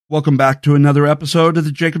Welcome back to another episode of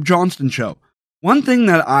the Jacob Johnston Show. One thing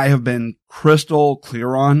that I have been crystal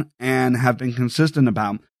clear on and have been consistent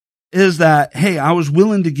about is that, hey, I was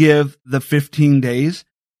willing to give the 15 days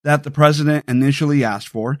that the president initially asked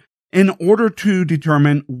for in order to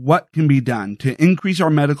determine what can be done to increase our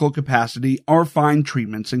medical capacity or find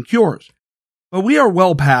treatments and cures. But we are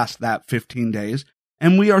well past that 15 days,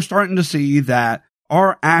 and we are starting to see that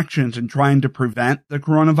our actions in trying to prevent the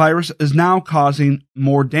coronavirus is now causing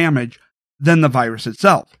more damage than the virus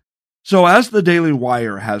itself. So as the Daily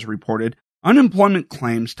Wire has reported, unemployment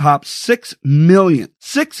claims topped 6 million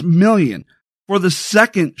for the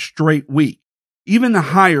second straight week, even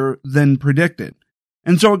higher than predicted.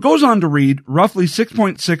 And so it goes on to read, roughly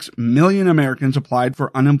 6.6 million Americans applied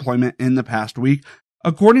for unemployment in the past week,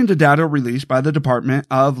 according to data released by the Department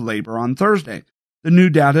of Labor on Thursday. The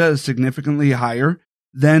new data is significantly higher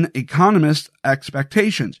than economists'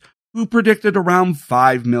 expectations, who predicted around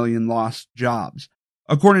 5 million lost jobs.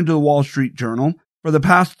 According to the Wall Street Journal, for the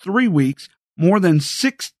past 3 weeks, more than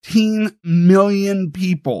 16 million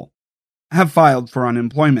people have filed for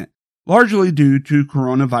unemployment, largely due to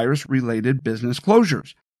coronavirus-related business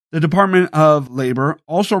closures. The Department of Labor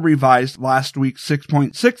also revised last week's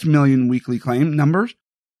 6.6 million weekly claim numbers,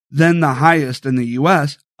 then the highest in the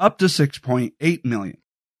U.S., up to 6.8 million.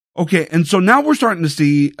 Okay, and so now we're starting to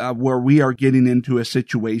see where we are getting into a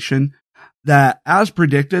situation that, as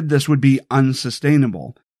predicted, this would be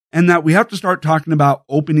unsustainable, and that we have to start talking about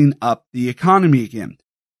opening up the economy again.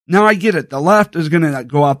 Now, I get it. The left is going to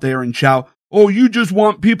go out there and shout, oh, you just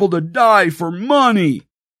want people to die for money.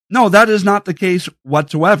 No, that is not the case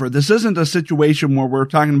whatsoever. This isn't a situation where we're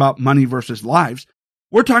talking about money versus lives.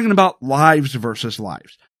 We're talking about lives versus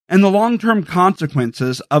lives, and the long-term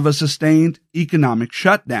consequences of a sustained economic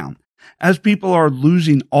shutdown, as people are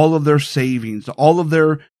losing all of their savings, all of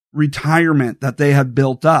their retirement that they have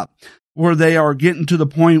built up, where they are getting to the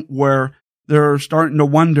point where they're starting to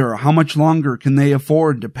wonder how much longer can they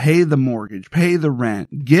afford to pay the mortgage, pay the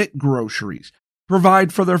rent, get groceries,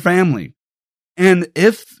 provide for their family. And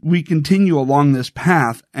if we continue along this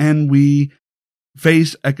path and we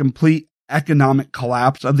face a complete economic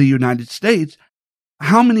collapse of the United States,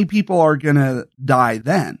 how many people are going to die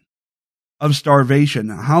then of starvation?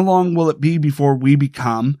 How long will it be before we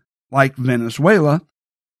become like Venezuela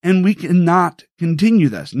and we cannot continue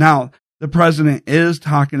this? Now, the president is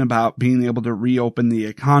talking about being able to reopen the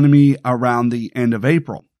economy around the end of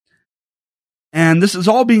April. And this is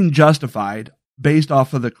all being justified based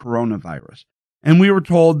off of the coronavirus. And we were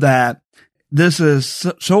told that this is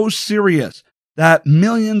so serious that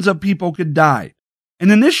millions of people could die.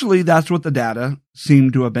 And initially, that's what the data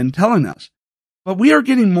seemed to have been telling us. But we are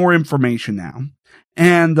getting more information now,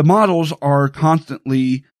 and the models are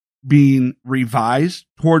constantly being revised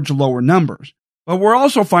towards lower numbers. But we're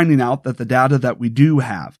also finding out that the data that we do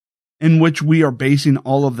have, in which we are basing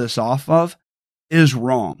all of this off of, is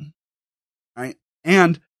wrong. Right?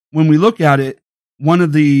 And when we look at it, one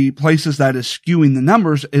of the places that is skewing the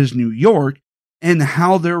numbers is New York and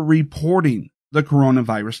how they're reporting the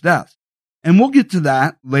coronavirus deaths. And we'll get to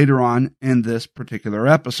that later on in this particular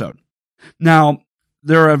episode. Now,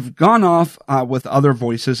 there have gone off with other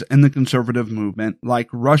voices in the conservative movement, like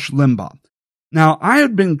Rush Limbaugh. Now, I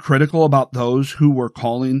had been critical about those who were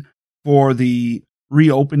calling for the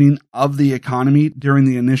reopening of the economy during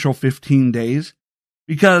the initial 15 days,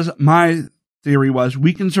 because my theory was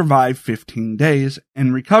we can survive 15 days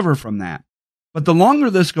and recover from that. But the longer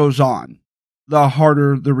this goes on, the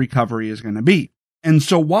harder the recovery is going to be. And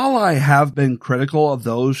so while I have been critical of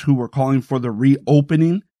those who were calling for the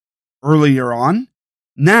reopening earlier on,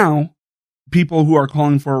 now people who are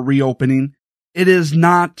calling for a reopening, it is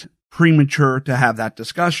not premature to have that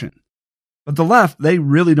discussion. But the left, they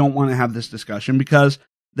really don't want to have this discussion because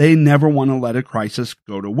they never want to let a crisis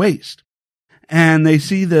go to waste. And they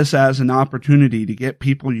see this as an opportunity to get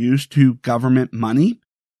people used to government money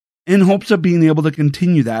in hopes of being able to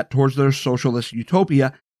continue that towards their socialist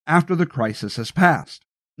utopia after the crisis has passed.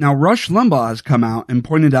 Now, Rush Limbaugh has come out and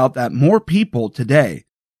pointed out that more people today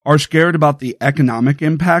are scared about the economic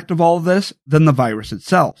impact of all of this than the virus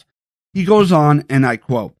itself. He goes on, and I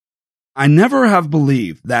quote, "I never have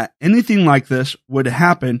believed that anything like this would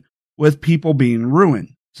happen with people being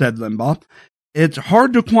ruined," said Limbaugh. "It's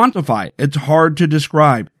hard to quantify, it's hard to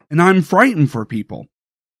describe, and I'm frightened for people.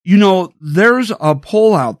 You know, there's a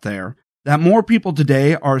poll out there that more people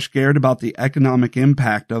today are scared about the economic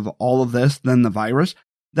impact of all of this than the virus.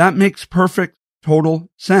 That makes perfect,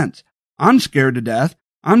 total sense. I'm scared to death.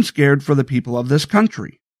 I'm scared for the people of this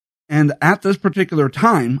country." And at this particular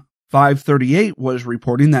time, 538 was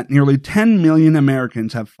reporting that nearly 10 million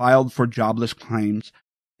Americans have filed for jobless claims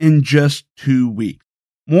in just 2 weeks.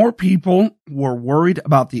 More people were worried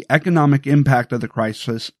about the economic impact of the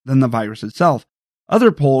crisis than the virus itself.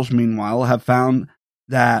 Other polls, meanwhile, have found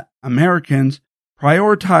that Americans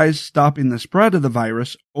prioritize stopping the spread of the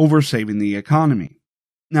virus over saving the economy.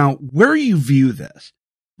 Now, where you view this,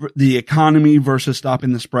 the economy versus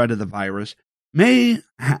stopping the spread of the virus, may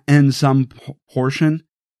in some portion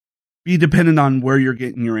be dependent on where you're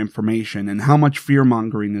getting your information and how much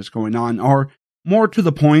fear-mongering is going on, or more to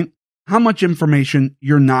the point, how much information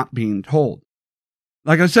you're not being told.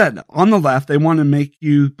 Like I said, on the left, they want to make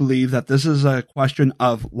you believe that this is a question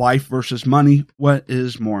of life versus money. What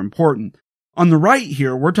is more important? On the right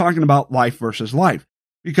here, we're talking about life versus life,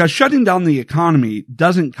 because shutting down the economy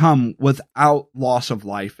doesn't come without loss of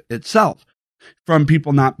life itself. From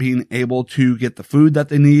people not being able to get the food that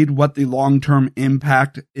they need, what the long-term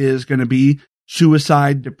impact is going to be,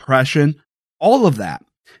 suicide, depression, all of that.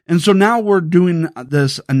 And so now we're doing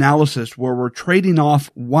this analysis where we're trading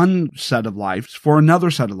off one set of lives for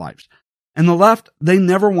another set of lives. And the left, they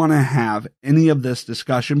never want to have any of this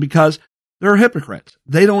discussion because they're hypocrites.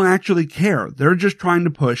 They don't actually care. They're just trying to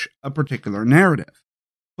push a particular narrative.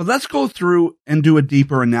 But let's go through and do a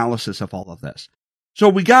deeper analysis of all of this. So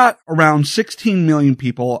we got around 16 million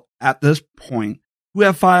people at this point who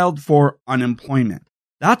have filed for unemployment.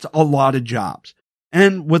 That's a lot of jobs.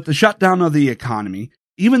 And with the shutdown of the economy,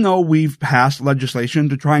 even though we've passed legislation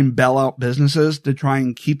to try and bail out businesses to try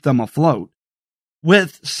and keep them afloat,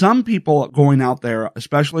 with some people going out there,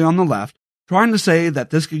 especially on the left, trying to say that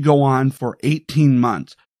this could go on for 18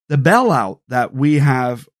 months, the bailout that we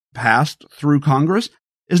have passed through Congress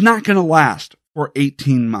is not going to last for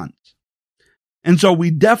 18 months. And so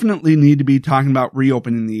we definitely need to be talking about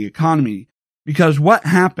reopening the economy, because what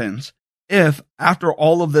happens if, after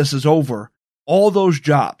all of this is over, all those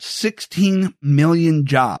jobs, 16 million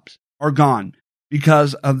jobs, are gone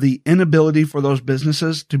because of the inability for those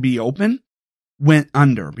businesses to be open, went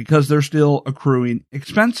under because they're still accruing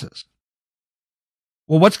expenses.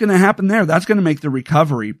 Well, what's going to happen there? That's going to make the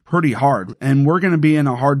recovery pretty hard, and we're going to be in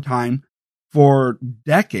a hard time for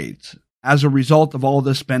decades as a result of all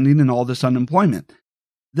this spending and all this unemployment.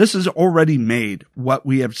 This has already made what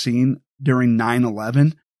we have seen during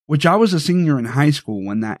 9/11, which I was a senior in high school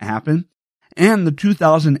when that happened, and the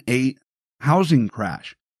 2008 housing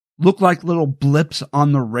crash look like little blips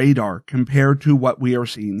on the radar compared to what we are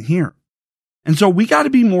seeing here. And so we got to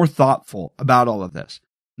be more thoughtful about all of this.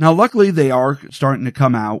 Now, luckily, they are starting to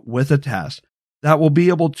come out with a test that will be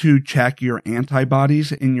able to check your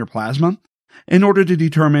antibodies in your plasma in order to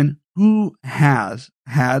determine who has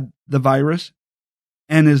had the virus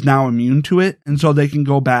and is now immune to it. And so they can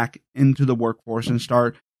go back into the workforce and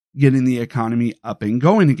start getting the economy up and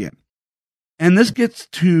going again. And this gets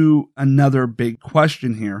to another big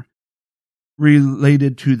question here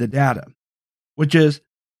related to the data, which is,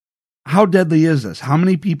 how deadly is this? How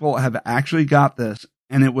many people have actually got this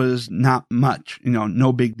and it was not much,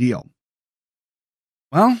 no big deal?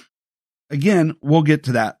 Well, again, we'll get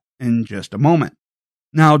to that in just a moment.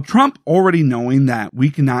 Now, Trump, already knowing that we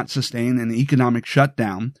cannot sustain an economic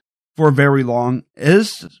shutdown for very long,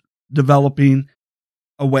 is developing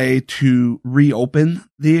a way to reopen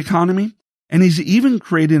the economy. And he's even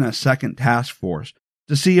creating a second task force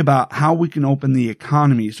to see about how we can open the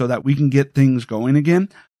economy so that we can get things going again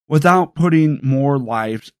without putting more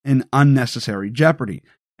lives in unnecessary jeopardy.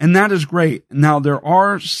 And that is great. Now, there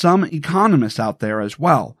are some economists out there as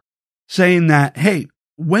well saying that, hey,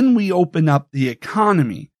 when we open up the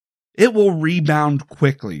economy, it will rebound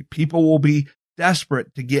quickly. People will be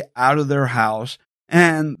desperate to get out of their house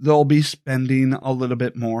and they'll be spending a little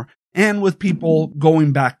bit more. And with people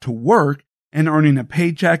going back to work and earning a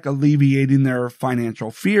paycheck, alleviating their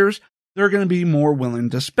financial fears, they're going to be more willing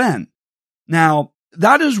to spend. Now,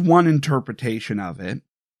 that is one interpretation of it.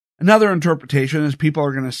 Another interpretation is people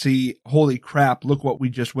are going to see, holy crap, look what we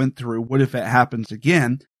just went through. What if it happens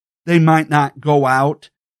again? They might not go out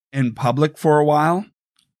in public for a while.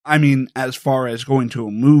 I mean, as far as going to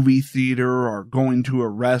a movie theater or going to a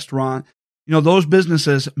restaurant, those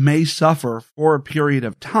businesses may suffer for a period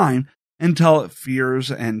of time until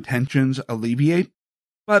fears and tensions alleviate.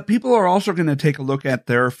 But people are also going to take a look at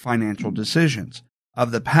their financial decisions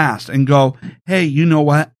of the past and go, hey, you know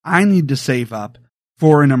what? I need to save up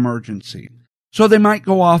for an emergency. So they might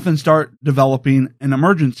go off and start developing an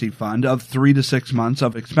emergency fund of 3 to 6 months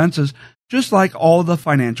of expenses, just like all the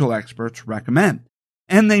financial experts recommend.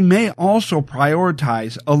 And they may also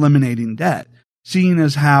prioritize eliminating debt, seeing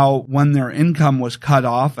as how when their income was cut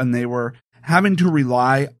off and they were having to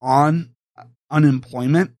rely on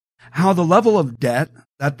unemployment, how the level of debt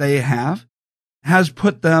that they have has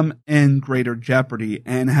put them in greater jeopardy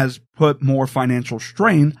and has put more financial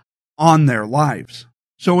strain on their lives.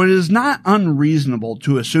 So it is not unreasonable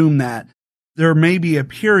to assume that there may be a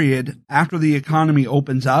period after the economy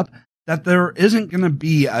opens up that there isn't going to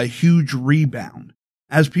be a huge rebound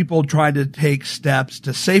as people try to take steps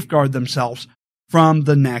to safeguard themselves from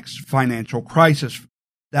the next financial crisis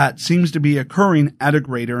that seems to be occurring at a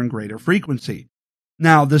greater and greater frequency.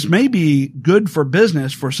 Now, this may be good for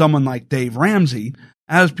business for someone like Dave Ramsey,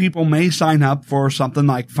 as people may sign up for something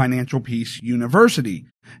like Financial Peace University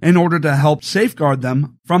in order to help safeguard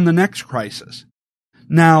them from the next crisis.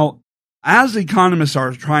 Now, as economists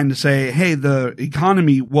are trying to say, hey, the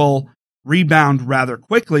economy will rebound rather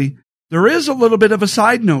quickly, there is a little bit of a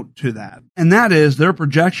side note to that, and that is their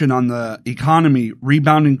projection on the economy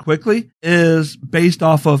rebounding quickly is based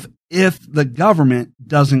off of if the government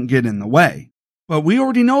doesn't get in the way. But we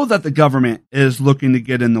already know that the government is looking to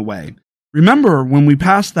get in the way. Remember, when we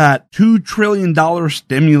passed that $2 trillion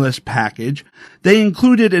stimulus package, they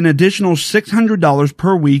included an additional $600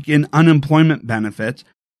 per week in unemployment benefits,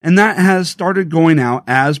 and that has started going out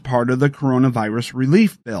as part of the coronavirus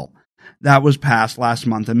relief bill that was passed last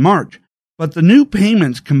month in March. But the new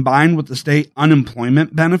payments combined with the state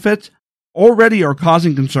unemployment benefits already are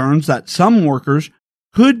causing concerns that some workers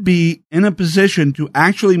could be in a position to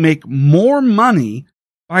actually make more money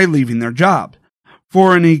by leaving their job.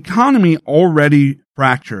 For an economy already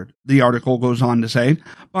fractured, the article goes on to say,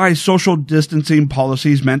 by social distancing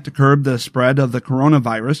policies meant to curb the spread of the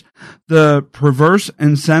coronavirus, the perverse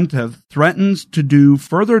incentive threatens to do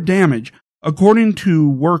further damage, according to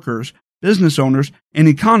workers, business owners, and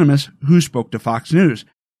economists who spoke to Fox News.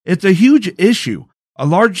 It's a huge issue. A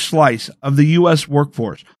large slice of the U.S.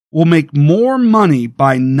 workforce will make more money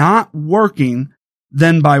by not working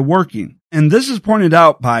than by working. And this is pointed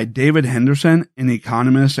out by David Henderson, an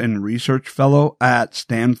economist and research fellow at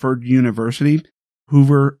Stanford University,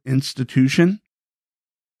 Hoover Institution.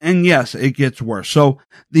 And yes, it gets worse. So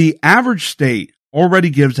the average state already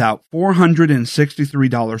gives out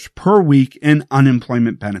 $463 per week in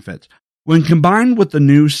unemployment benefits. When combined with the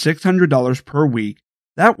new $600 per week,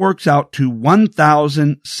 that works out to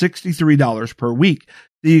 $1,063 per week,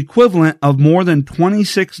 the equivalent of more than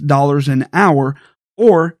 $26 an hour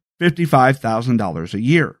or $55,000 a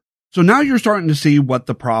year. So now you're starting to see what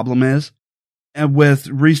the problem is with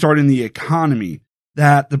restarting the economy,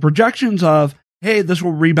 that the projections of, hey, this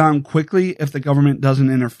will rebound quickly if the government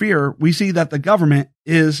doesn't interfere, we see that the government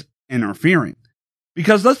is interfering.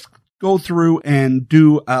 Because let's go through and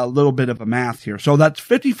do a little bit of a math here. So that's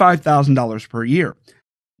 $55,000 per year.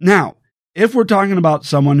 Now, if we're talking about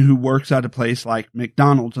someone who works at a place like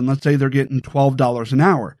McDonald's, and let's say they're getting $12 an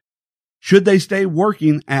hour, should they stay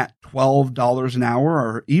working at $12 an hour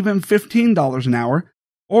or even $15 an hour,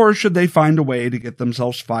 or should they find a way to get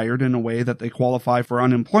themselves fired in a way that they qualify for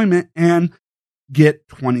unemployment and get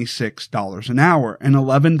 $26 an hour, an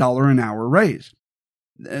 $11 an hour raise,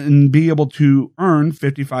 and be able to earn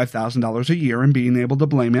 $55,000 a year and being able to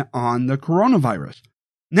blame it on the coronavirus?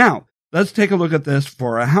 Now, let's take a look at this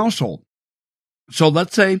for a household. So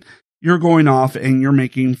let's say you're going off and you're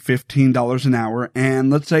making $15 an hour, and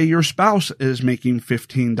let's say your spouse is making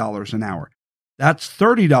 $15 an hour. That's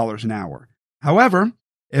 $30 an hour. However,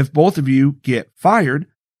 if both of you get fired,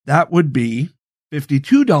 that would be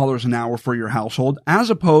 $52 an hour for your household as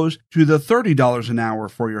opposed to the $30 an hour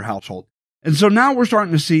for your household. And so now we're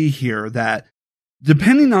starting to see here that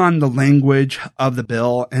depending on the language of the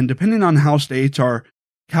bill and depending on how states are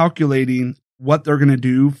calculating what they're going to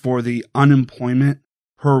do for the unemployment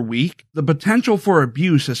per week, the potential for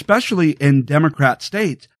abuse, especially in Democrat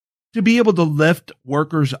states, to be able to lift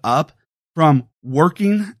workers up from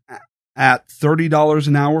working at $30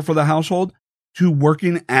 an hour for the household to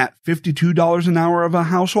working at $52 an hour of a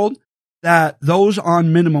household, that those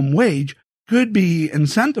on minimum wage could be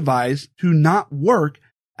incentivized to not work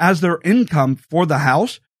as their income for the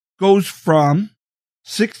house goes from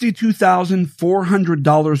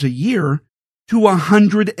 $62,400 a year to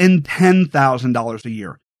 $110,000 a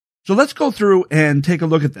year. So let's go through and take a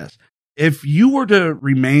look at this. If you were to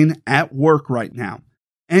remain at work right now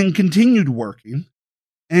and continued working,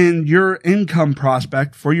 and your income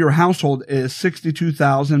prospect for your household is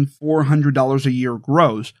 $62,400 a year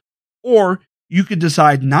gross, or you could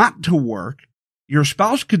decide not to work, your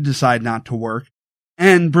spouse could decide not to work,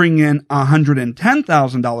 and bring in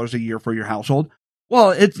 $110,000 a year for your household,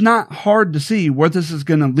 well, it's not hard to see where this is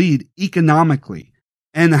going to lead economically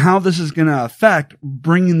and how this is going to affect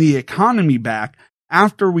bringing the economy back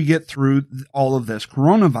after we get through all of this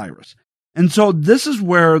coronavirus. And so this is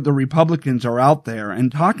where the Republicans are out there and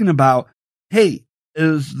talking about, hey,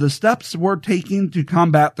 is the steps we're taking to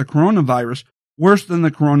combat the coronavirus worse than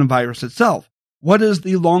the coronavirus itself? What is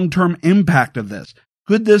the long-term impact of this?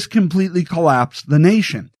 Could this completely collapse the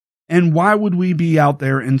nation? And why would we be out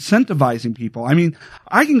there incentivizing people? I mean,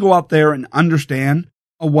 I can go out there and understand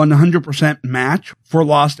a 100% match for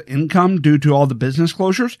lost income due to all the business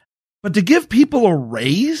closures, but to give people a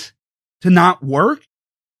raise to not work,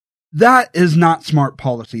 that is not smart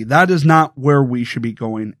policy. That is not where we should be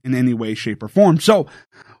going in any way, shape, or form. So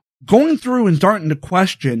going through and starting to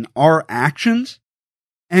question our actions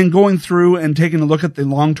and going through and taking a look at the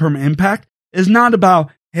long-term impact is not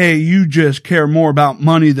about, hey, you just care more about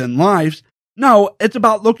money than lives. No, it's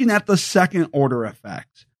about looking at the second order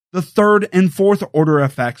effects, the third and fourth order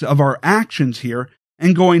effects of our actions here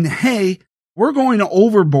and going, hey, we're going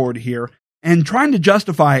overboard here, and trying to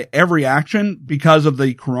justify every action because of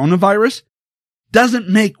the coronavirus doesn't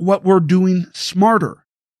make what we're doing smarter.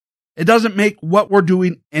 It doesn't make what we're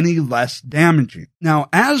doing any less damaging. Now,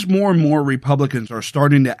 as more and more Republicans are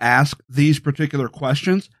starting to ask these particular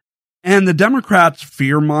questions, and the Democrats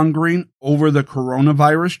fear-mongering over the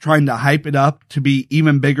coronavirus, trying to hype it up to be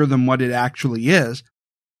even bigger than what it actually is,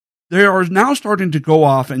 they are now starting to go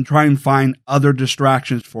off and try and find other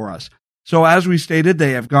distractions for us. So as we stated,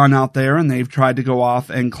 they have gone out there and they've tried to go off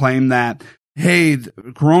and claim that, hey, the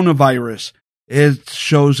coronavirus, it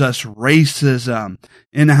shows us racism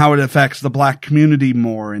and how it affects the black community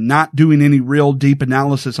more, and not doing any real deep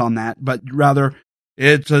analysis on that, but rather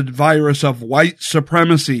it's a virus of white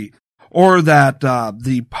supremacy. Or that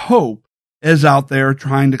the Pope is out there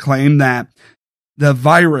trying to claim that the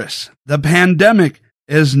virus, the pandemic,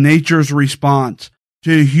 is nature's response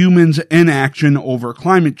to humans' inaction over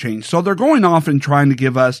climate change. So they're going off and trying to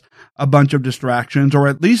give us a bunch of distractions, or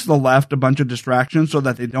at least the left a bunch of distractions, so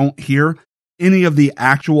that they don't hear any of the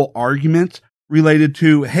actual arguments related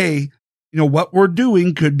to, hey, what we're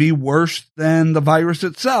doing could be worse than the virus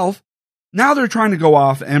itself. Now they're trying to go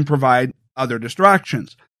off and provide other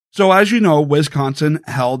distractions. So as you know, Wisconsin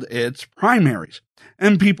held its primaries,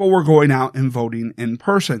 and people were going out and voting in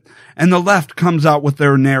person. And the left comes out with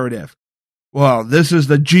their narrative. Well, this is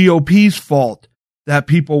the GOP's fault that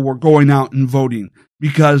people were going out and voting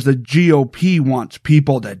because the GOP wants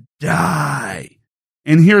people to die.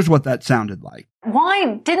 And here's what that sounded like.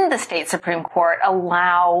 Why didn't the state Supreme Court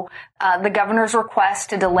allow the governor's request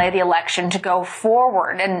to delay the election to go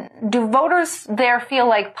forward? And do voters there feel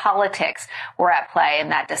like politics were at play in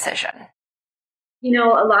that decision? A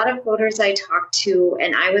lot of voters I talked to,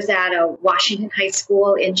 and I was at a Washington High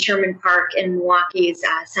School in Sherman Park in Milwaukee's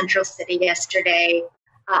Central City yesterday.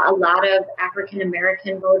 A lot of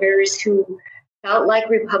African-American voters who felt like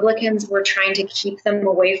Republicans were trying to keep them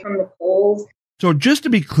away from the polls. So just to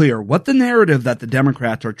be clear, what the narrative that the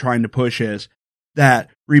Democrats are trying to push is that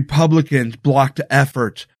Republicans blocked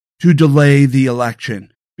efforts to delay the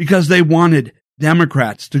election because they wanted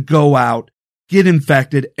Democrats to go out, get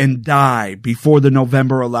infected, and die before the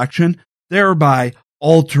November election, thereby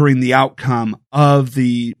altering the outcome of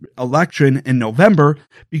the election in November,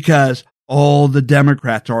 because all the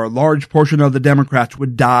Democrats, or a large portion of the Democrats,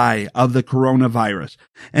 would die of the coronavirus.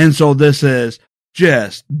 And so this is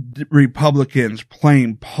just Republicans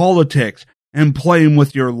playing politics and playing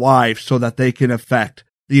with your life so that they can affect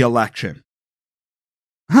the election.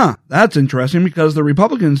 That's interesting, because the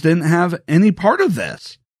Republicans didn't have any part of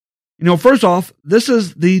this. First off, this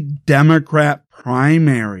is the Democrat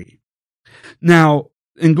primary. Now,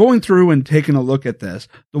 in going through and taking a look at this,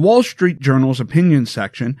 the Wall Street Journal's opinion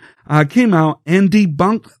section came out and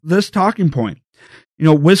debunked this talking point.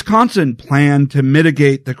 Wisconsin planned to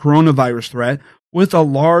mitigate the coronavirus threat with a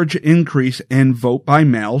large increase in vote by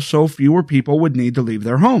mail, so fewer people would need to leave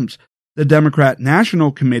their homes. The Democrat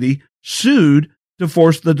National Committee sued to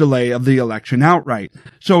force the delay of the election outright.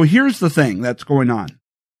 So here's the thing that's going on,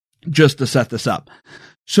 just to set this up.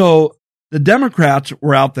 So the Democrats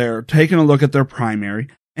were out there taking a look at their primary,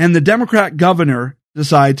 and the Democrat governor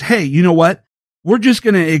decides, hey, you know what? We're just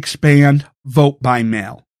going to expand vote by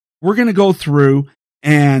mail. We're going to go through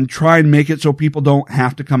and try and make it so people don't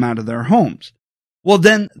have to come out of their homes. Well,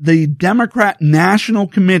 then the Democrat National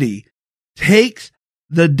Committee takes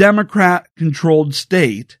the Democrat-controlled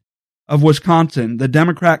state of Wisconsin, the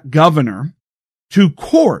Democrat governor, to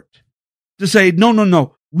court to say,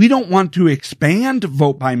 no, we don't want to expand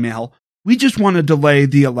vote by mail. We just want to delay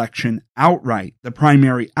the election outright, the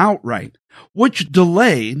primary outright, which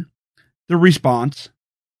delayed the response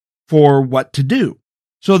for what to do.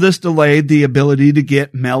 So this delayed the ability to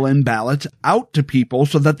get mail-in ballots out to people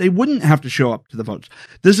so that they wouldn't have to show up to the votes.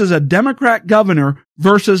 This is a Democrat governor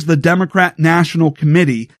versus the Democrat National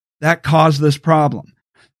Committee that caused this problem.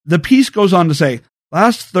 The piece goes on to say,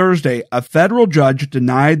 Last Thursday, a federal judge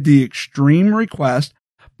denied the extreme request,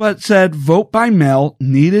 but said vote by mail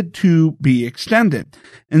needed to be extended.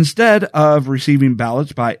 Instead of receiving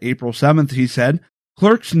ballots by April 7th, he said,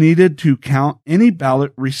 clerks needed to count any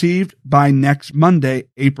ballot received by next Monday,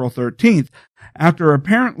 April 13th, after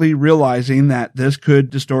apparently realizing that this could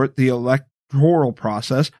distort the electoral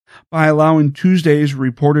process by allowing Tuesday's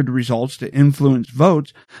reported results to influence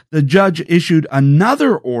votes. The judge issued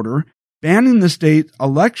another order banning the state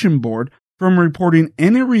election board from reporting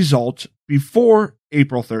any results before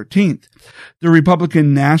April 13th. The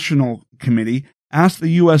Republican National Committee asked the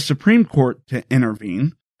U.S. Supreme Court to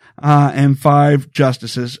intervene, and 5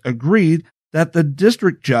 justices agreed that the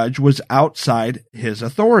district judge was outside his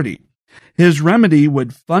authority. His remedy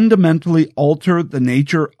would fundamentally alter the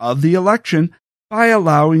nature of the election by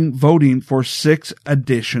allowing voting for 6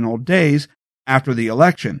 additional days after the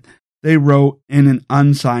election, they wrote in an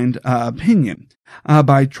unsigned opinion.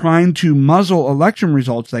 By trying to muzzle election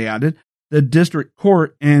results, they added, the district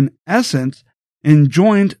court, in essence,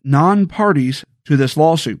 enjoined non-parties to this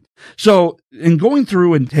lawsuit. So, in going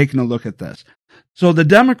through and taking a look at this, so the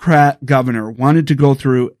Democrat governor wanted to go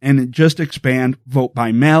through and just expand vote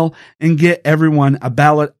by mail and get everyone a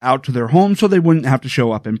ballot out to their home so they wouldn't have to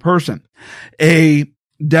show up in person. A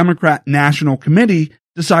Democrat National Committee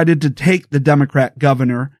decided to take the Democrat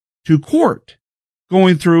governor to court,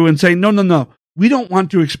 going through and saying, no, we don't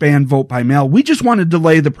want to expand vote by mail. We just want to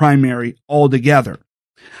delay the primary altogether.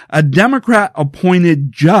 A Democrat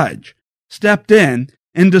appointed judge stepped in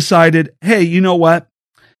and decided, hey, you know what?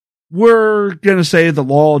 We're going to say the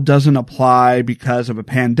law doesn't apply because of a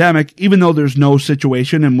pandemic, even though there's no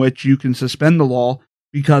situation in which you can suspend the law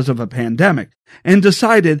because of a pandemic, and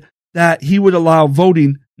decided that he would allow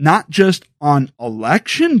voting not just on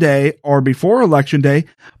election day or before election day,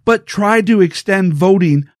 but try to extend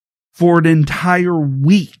voting for an entire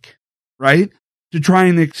week, right? To try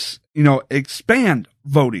and, expand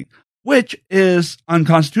voting, which is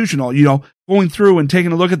unconstitutional. Going through and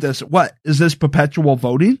taking a look at this, what is this perpetual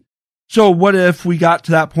voting? So what if we got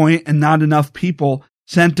to that point and not enough people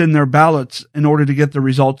sent in their ballots in order to get the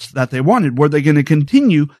results that they wanted? Were they going to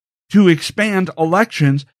continue to expand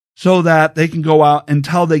elections so that they can go out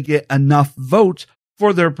until they get enough votes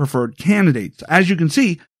for their preferred candidates? As you can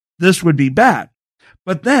see, this would be bad.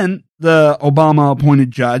 But then the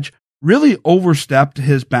Obama-appointed judge really overstepped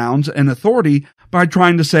his bounds and authority by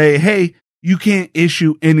trying to say, hey, you can't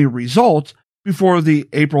issue any results before the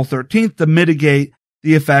April 13th to mitigate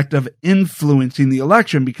the effect of influencing the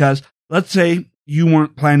election. Because let's say you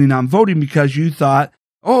weren't planning on voting because you thought,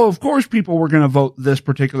 oh, of course people were going to vote this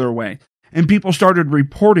particular way. And people started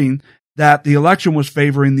reporting that the election was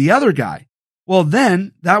favoring the other guy. Well,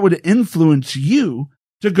 then that would influence you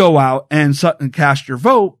to go out and cast your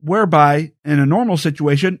vote, whereby in a normal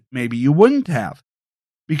situation, maybe you wouldn't have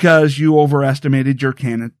because you overestimated your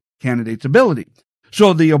candidate's ability.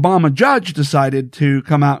 So the Obama judge decided to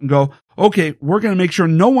come out and go, okay, we're going to make sure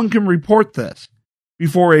no one can report this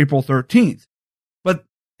before April 13th. But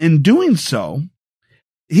in doing so,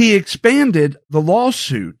 he expanded the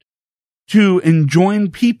lawsuit to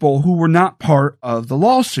enjoin people who were not part of the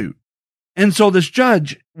lawsuit. And so this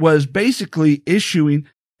judge was basically issuing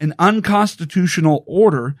an unconstitutional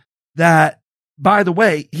order that, by the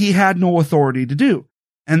way, he had no authority to do.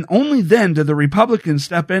 And only then did the Republicans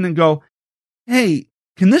step in and go, hey,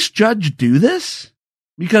 can this judge do this?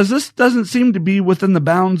 Because this doesn't seem to be within the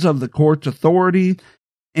bounds of the court's authority,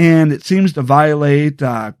 and it seems to violate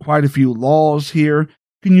quite a few laws here.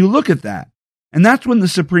 Can you look at that? And that's when the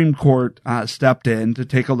Supreme Court stepped in to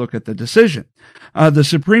take a look at the decision. The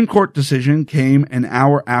Supreme Court decision came an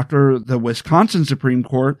hour after the Wisconsin Supreme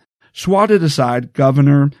Court swatted aside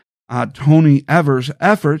Governor Tony Evers'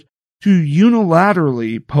 effort to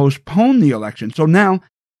unilaterally postpone the election. So now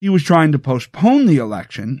he was trying to postpone the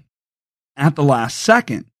election at the last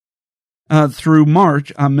second. Through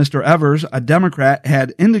March, Mr. Evers, a Democrat,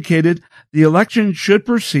 had indicated the election should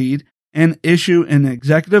proceed and issue an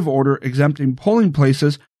executive order exempting polling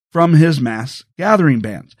places from his mass gathering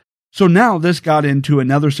bans. So now this got into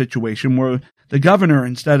another situation where the governor,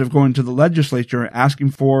 instead of going to the legislature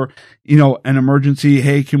asking for, an emergency,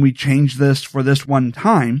 hey, can we change this for this one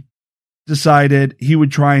time, decided he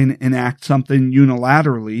would try and enact something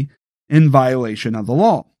unilaterally in violation of the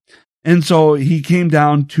law. And so he came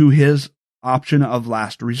down to his option of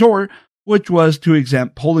last resort, which was to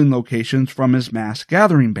exempt polling locations from his mass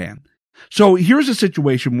gathering ban. So here's a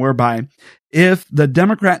situation whereby if the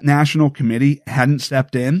Democrat National Committee hadn't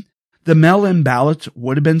stepped in, the mail-in ballots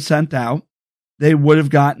would have been sent out. They would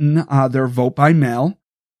have gotten their vote by mail,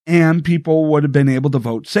 and people would have been able to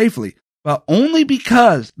vote safely. but only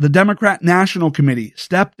because the Democrat National Committee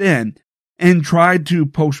stepped in and tried to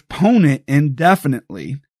postpone it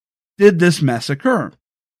indefinitely did this mess occur.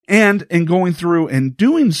 And in going through and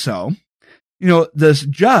doing so, this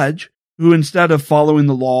judge who, instead of following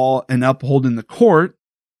the law and upholding the court,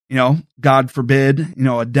 God forbid,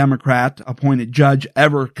 a Democrat appointed judge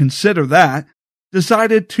ever consider that,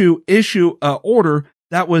 decided to issue an order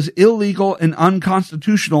that was illegal and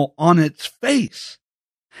unconstitutional on its face.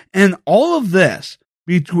 And all of this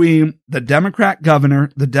between the Democrat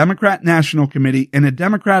governor, the Democrat National Committee, and a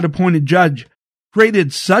Democrat appointed judge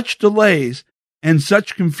created such delays and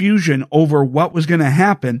such confusion over what was going to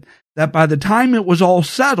happen that by the time it was all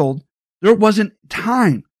settled, there wasn't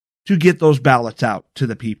time to get those ballots out to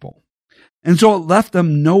the people. And so it left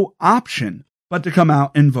them no option but to come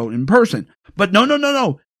out and vote in person. But no.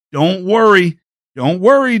 Don't worry. Don't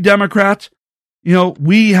worry, Democrats.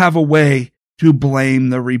 We have a way to blame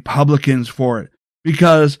the Republicans for it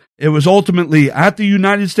because it was ultimately at the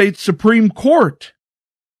United States Supreme Court.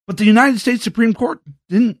 But the United States Supreme Court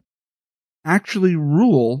didn't actually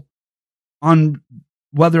rule on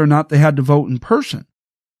whether or not they had to vote in person.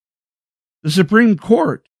 The Supreme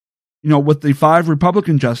Court, with the 5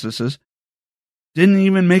 Republican justices, didn't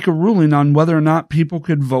even make a ruling on whether or not people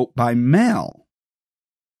could vote by mail.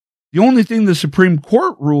 The only thing the Supreme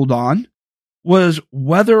Court ruled on was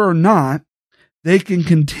whether or not they can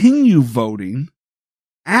continue voting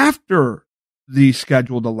after the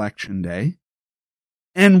scheduled election day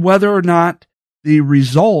and whether or not the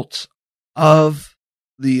results of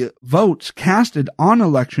the votes casted on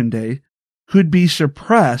election day could be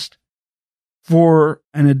suppressed for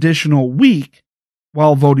an additional week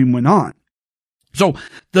while voting went on. So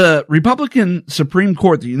the Republican Supreme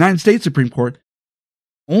Court, the United States Supreme Court,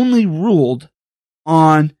 only ruled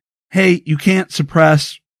on, hey, you can't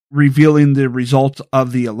suppress revealing the results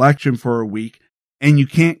of the election for a week, and you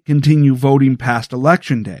can't continue voting past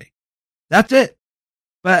election day. That's it.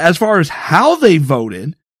 But as far as how they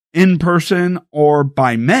voted, in person or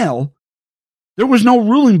by mail, there was no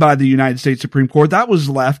ruling by the United States Supreme Court. That was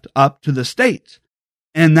left up to the states.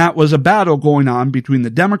 And that was a battle going on between the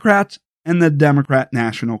Democrats and the Democrat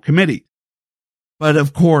National Committee. But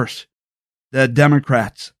of course, the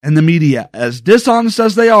Democrats and the media, as dishonest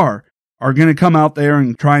as they are going to come out there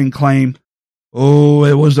and try and claim, oh,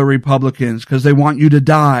 it was the Republicans because they want you to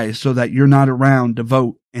die so that you're not around to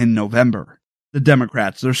vote in November. The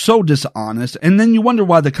Democrats, they're so dishonest. And then you wonder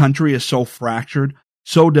why the country is so fractured,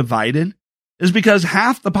 so divided, is because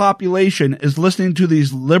half the population is listening to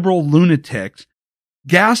these liberal lunatics,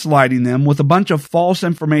 gaslighting them with a bunch of false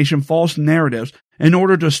information, false narratives in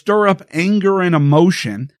order to stir up anger and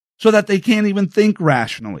emotion so that they can't even think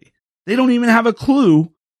rationally. They don't even have a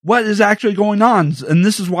clue what is actually going on. And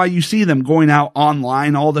this is why you see them going out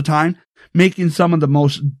online all the time, making some of the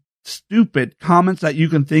most stupid comments that you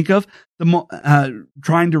can think of,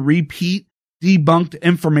 trying to repeat debunked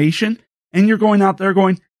information. And you're going out there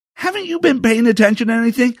going, haven't you been paying attention to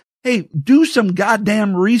anything? Hey, do some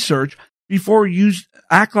goddamn research before you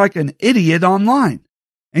act like an idiot online.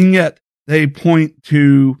 And yet they point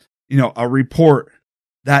to, a report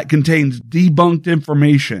that contains debunked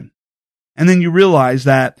information. And then you realize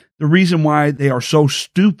that the reason why they are so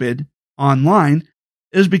stupid online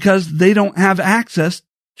is because they don't have access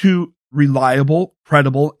to reliable,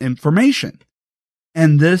 credible information.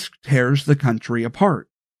 And this tears the country apart.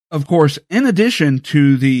 Of course, in addition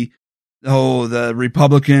to the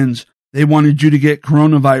Republicans, they wanted you to get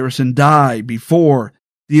coronavirus and die before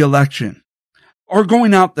the election, or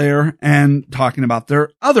going out there and talking about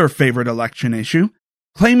their other favorite election issue,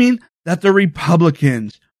 claiming that the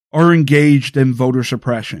Republicans are engaged in voter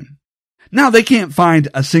suppression. Now, they can't find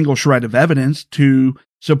a single shred of evidence to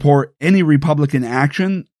support any Republican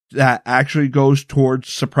action that actually goes towards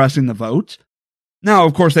suppressing the votes. Now,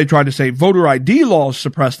 of course, they try to say voter ID laws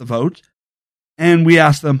suppress the votes, and we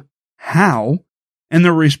ask them how, and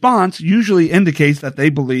their response usually indicates that they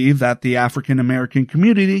believe that the African American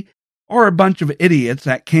community are a bunch of idiots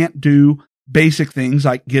that can't do basic things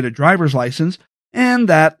like get a driver's license, and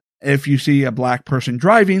that if you see a black person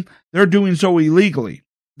driving, they're doing so illegally.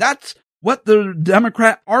 That's what the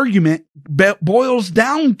Democrat argument boils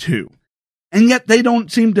down to. And yet they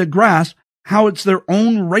don't seem to grasp how it's their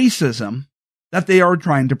own racism that they are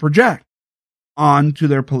trying to project onto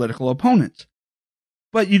their political opponents.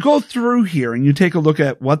 But you go through here and you take a look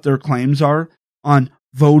at what their claims are on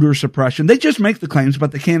voter suppression. They just make the claims,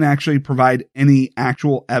 but they can't actually provide any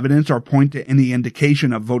actual evidence or point to any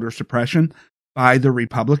indication of voter suppression by the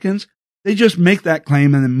Republicans. They just make that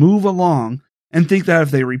claim and then move along and think that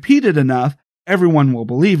if they repeat it enough, everyone will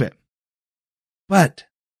believe it. But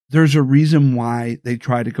there's a reason why they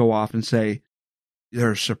try to go off and say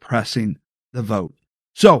they're suppressing the vote.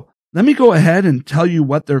 So let me go ahead and tell you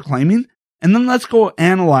what they're claiming, and then let's go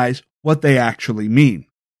analyze what they actually mean.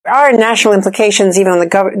 There are national implications even on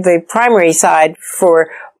the primary side for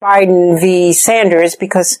Biden v. Sanders,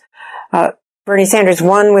 because Bernie Sanders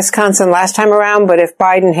won Wisconsin last time around, but if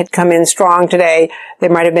Biden had come in strong today, there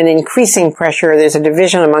might have been increasing pressure. There's a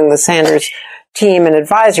division among the Sanders team and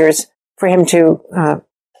advisors for him to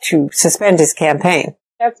suspend his campaign.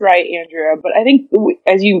 That's right, Andrea. But I think,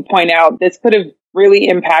 as you point out, this could have really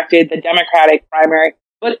impacted the Democratic primary.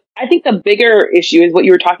 But I think the bigger issue is what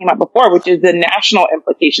you were talking about before, which is the national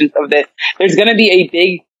implications of this. There's going to be a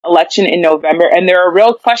big election in November, and there are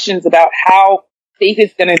real questions about how safe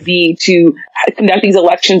it's going to be to conduct these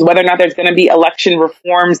elections, whether or not there's going to be election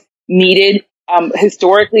reforms needed.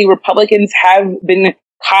 Historically, Republicans have been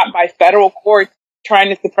caught by federal courts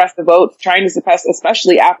trying to suppress the votes, trying to suppress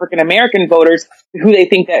especially African-American voters who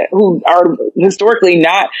are historically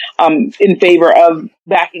not in favor of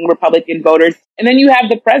backing Republican voters. And then you have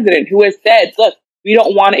the president who has said, look, we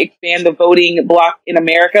don't want to expand the voting bloc in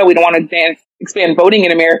America. We don't want to expand voting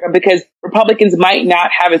in America because Republicans might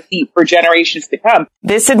not have a seat for generations to come.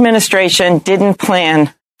 This administration didn't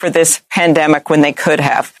plan for this pandemic when they could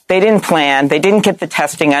have. They didn't plan. They didn't get the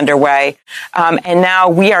testing underway. And now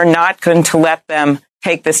we are not going to let them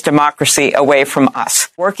take this democracy away from us.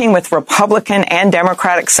 Working with Republican and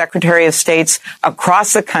Democratic Secretary of States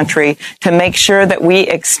across the country to make sure that we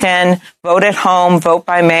extend vote at home, vote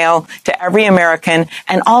by mail to every American,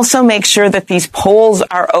 and also make sure that these polls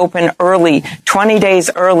are open early, 20 days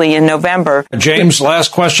early in November. James,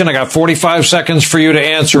 last question. I got 45 seconds for you to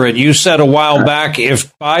answer it. You said a while back,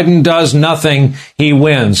 if Biden does nothing, he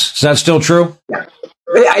wins. Is that still true?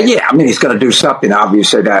 Yeah, I mean, he's going to do something.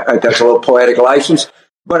 Obviously, that's a little poetic license.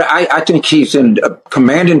 But I think he's in a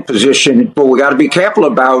commanding position. But we got to be careful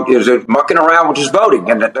about is it mucking around with his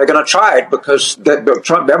voting, and they're going to try it because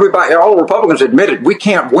everybody, all the Republicans admitted we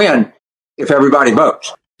can't win if everybody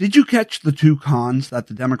votes. Did you catch the two cons that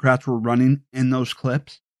the Democrats were running in those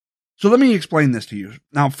clips? So let me explain this to you.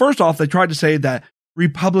 Now, first off, they tried to say that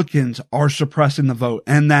Republicans are suppressing the vote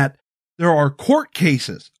and that there are court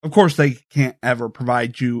cases. Of course, they can't ever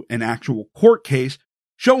provide you an actual court case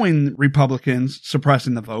showing Republicans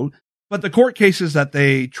suppressing the vote. But the court cases that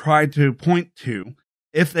they tried to point to,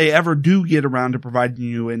 if they ever do get around to providing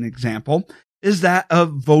you an example, is that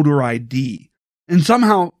of voter ID. And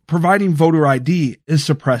somehow providing voter ID is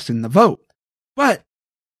suppressing the vote. But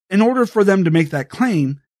in order for them to make that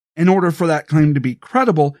claim, in order for that claim to be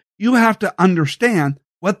credible, you have to understand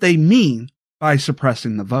what they mean by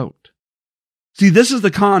suppressing the vote. See, this is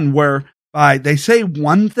the con whereby they say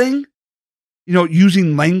one thing,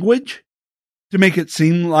 using language to make it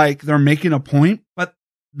seem like they're making a point, but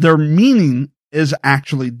their meaning is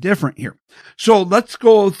actually different here. So let's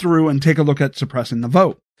go through and take a look at suppressing the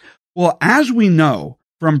vote. Well, as we know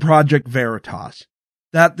from Project Veritas,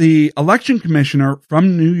 that the election commissioner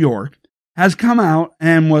from New York has come out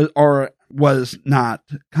and was not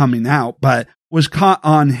coming out, but was caught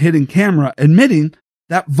on hidden camera admitting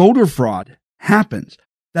that voter fraud happens,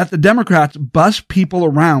 that the Democrats bus people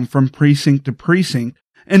around from precinct to precinct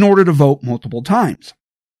in order to vote multiple times.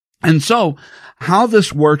 And so how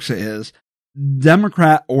this works is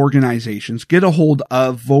Democrat organizations get a hold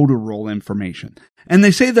of voter roll information, and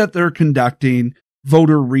they say that they're conducting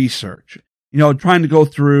voter research, trying to go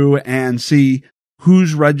through and see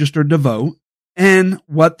who's registered to vote and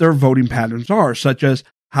what their voting patterns are, such as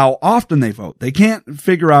how often they vote. They can't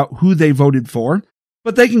figure out who they voted for,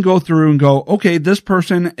 but they can go through and go, okay, this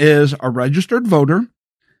person is a registered voter.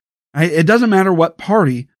 Right? It doesn't matter what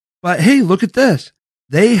party, but hey, look at this.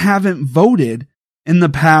 They haven't voted in the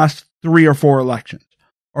past 3 or 4 elections,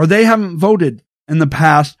 or they haven't voted in the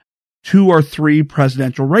past 2 or 3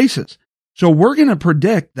 presidential races. So we're going to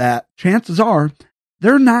predict that chances are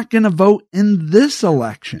they're not going to vote in this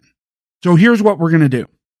election. So here's what we're going to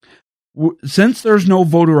do. Since there's no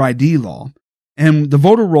voter ID law and the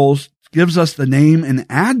voter rolls gives us the name and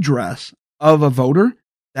address of a voter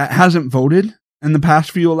that hasn't voted in the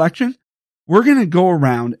past few elections, we're going to go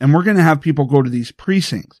around and we're going to have people go to these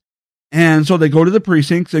precincts. And so they go to the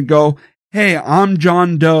precincts and go, hey, I'm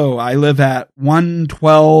John Doe. I live at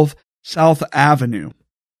 112 South Avenue,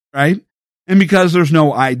 right? And because there's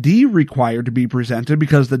no ID required to be presented,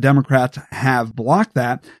 because the Democrats have blocked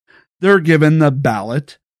that, they're given the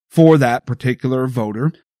ballot for that particular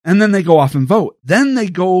voter. And then they go off and vote. Then they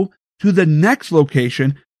go to the next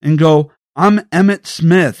location and go, I'm Emmett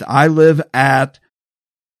Smith. I live at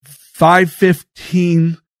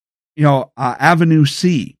 515, Avenue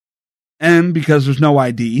C. And because there's no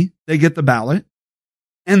ID, they get the ballot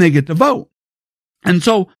and they get to vote. And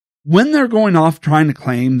so when they're going off trying to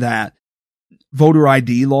claim that voter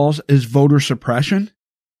ID laws is voter suppression,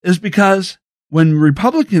 is because when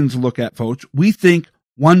Republicans look at votes, we think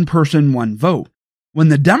one person, one vote. When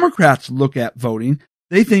the Democrats look at voting,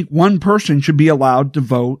 they think one person should be allowed to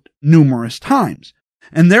vote numerous times.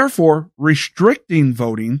 And therefore, restricting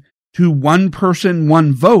voting to one person,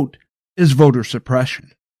 one vote is voter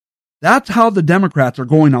suppression. That's how the Democrats are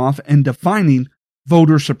going off and defining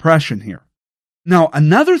voter suppression here. Now,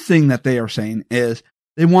 another thing that they are saying is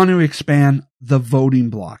they want to expand the voting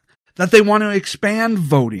block, that they want to expand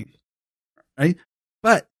voting, right?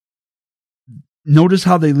 But notice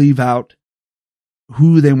how they leave out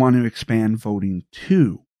who they want to expand voting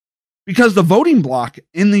to. Because the voting block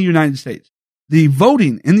in the United States, the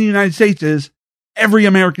voting in the United States is every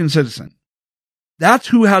American citizen. That's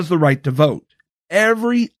who has the right to vote.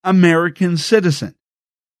 Every American citizen.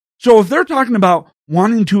 So if they're talking about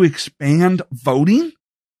wanting to expand voting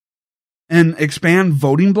and expand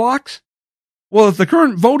voting blocks, well, if the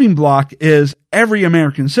current voting block is every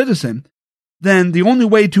American citizen, then the only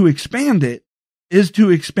way to expand it is to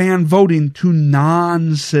expand voting to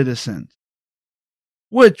non-citizens,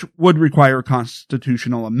 which would require a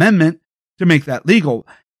constitutional amendment to make that legal.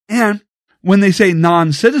 And when they say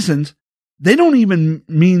non-citizens, they don't even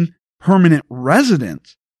mean permanent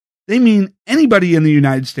residents. They mean anybody in the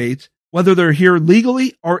United States, whether they're here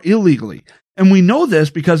legally or illegally. And we know this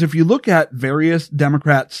because if you look at various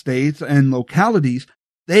Democrat states and localities,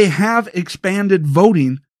 they have expanded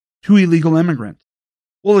voting to illegal immigrants.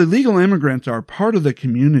 Well, illegal immigrants are part of the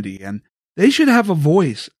community and they should have a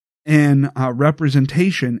voice in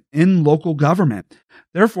representation in local government.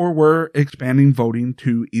 Therefore, we're expanding voting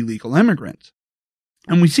to illegal immigrants.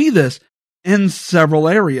 And we see this in several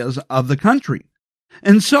areas of the country.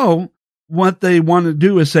 And so what they want to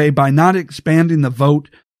do is say by not expanding the vote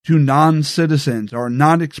to non-citizens or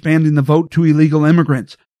not expanding the vote to illegal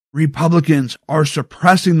immigrants, Republicans are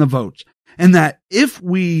suppressing the votes. And that if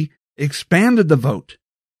we expanded the vote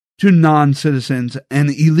to non-citizens and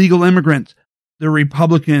illegal immigrants, the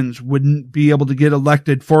Republicans wouldn't be able to get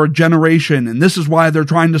elected for a generation. And this is why they're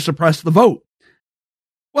trying to suppress the vote.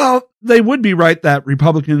 Well, they would be right that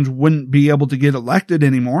Republicans wouldn't be able to get elected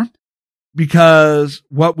anymore, because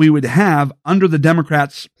what we would have under the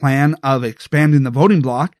Democrats' plan of expanding the voting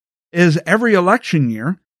block is every election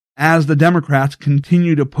year, as the Democrats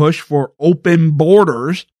continue to push for open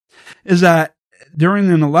borders, is that during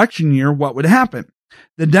an election year, what would happen?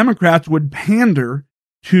 The Democrats would pander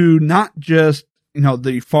to not just,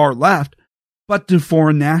 the far left, but to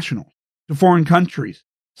foreign nationals, to foreign countries,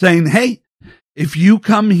 saying, hey, if you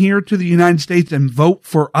come here to the United States and vote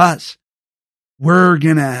for us, we're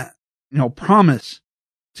going to, promise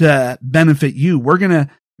to benefit you. We're going to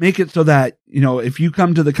make it so that, if you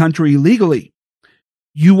come to the country illegally,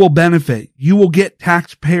 you will benefit. You will get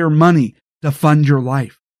taxpayer money to fund your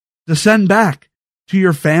life, to send back to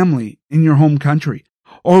your family in your home country.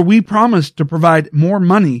 Or we promise to provide more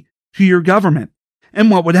money to your government. And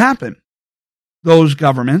what would happen? Those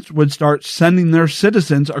governments would start sending their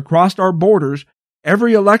citizens across our borders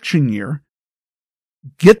every election year,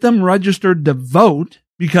 get them registered to vote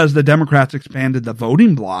because the Democrats expanded the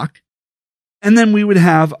voting block, and then we would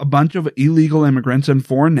have a bunch of illegal immigrants and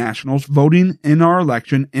foreign nationals voting in our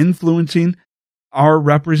election, influencing our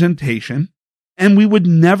representation, and we would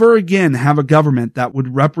never again have a government that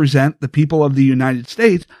would represent the people of the United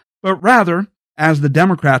States, but rather, as the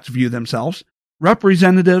Democrats view themselves,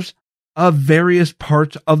 representatives of various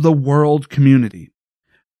parts of the world community.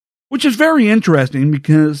 Which is very interesting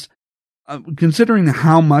because considering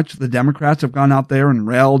how much the Democrats have gone out there and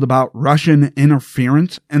railed about Russian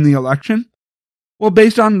interference in the election, well,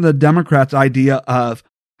 based on the Democrats' idea of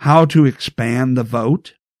how to expand the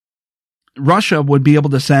vote, Russia would be able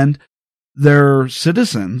to send their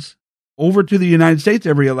citizens over to the United States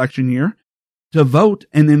every election year to vote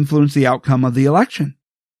and influence the outcome of the election.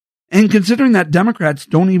 And considering that Democrats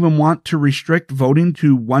don't even want to restrict voting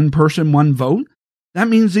to one person, one vote, that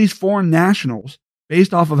means these foreign nationals,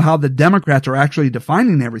 based off of how the Democrats are actually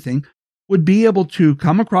defining everything, would be able to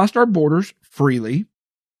come across our borders freely,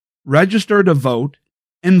 register to vote,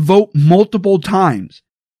 and vote multiple times.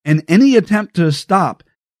 And any attempt to stop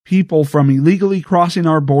people from illegally crossing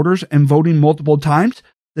our borders and voting multiple times,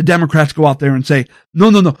 the Democrats go out there and say,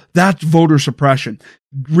 no, that's voter suppression.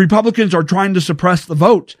 Republicans are trying to suppress the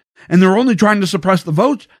votes. And they're only trying to suppress the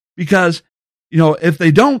votes because, if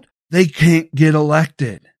they don't, they can't get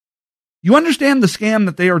elected. You understand the scam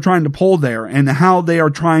that they are trying to pull there and how they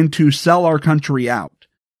are trying to sell our country out.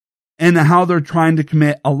 and how they're trying to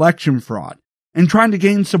commit election fraud and trying to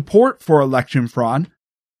gain support for election fraud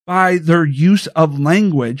by their use of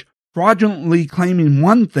language, fraudulently claiming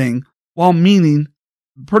one thing while meaning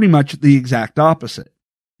pretty much the exact opposite.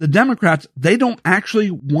 The Democrats, they don't actually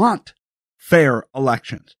want fair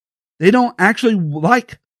elections. They don't actually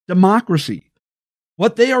like democracy.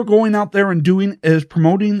 What they are going out there and doing is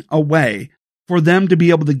promoting a way for them to be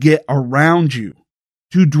able to get around you,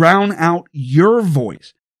 to drown out your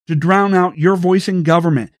voice, to drown out your voice in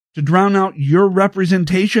government, to drown out your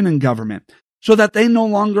representation in government, so that they no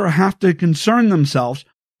longer have to concern themselves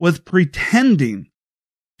with pretending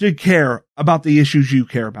to care about the issues you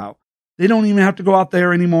care about. They don't even have to go out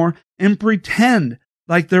there anymore and pretend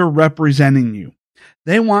like they're representing you.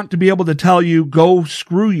 They want to be able to tell you, go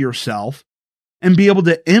screw yourself, and be able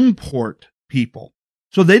to import people.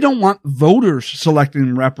 So they don't want voters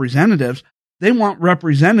selecting representatives. They want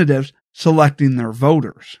representatives selecting their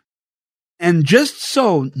voters. And just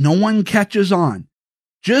so no one catches on,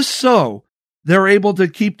 just so they're able to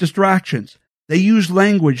keep distractions, they use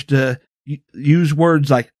language to use words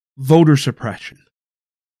like voter suppression.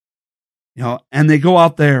 And they go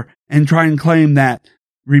out there and try and claim that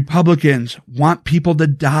Republicans want people to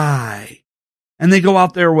die. And they go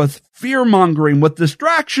out there with fear mongering, with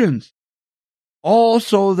distractions, all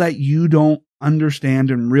so that you don't understand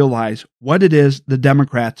and realize what it is the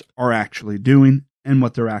Democrats are actually doing and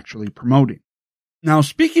what they're actually promoting. Now,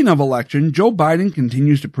 speaking of election, Joe Biden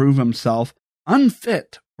continues to prove himself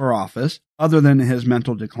unfit for office, other than his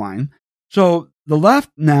mental decline. So the left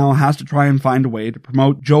now has to try and find a way to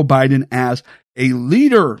promote Joe Biden as a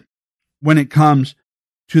leader when it comes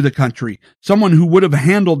to the country, someone who would have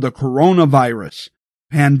handled the coronavirus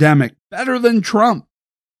pandemic better than Trump.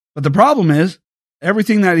 But the problem is,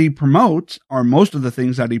 everything that he promotes, or most of the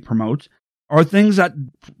things that he promotes, are things that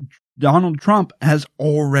Donald Trump has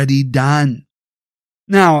already done.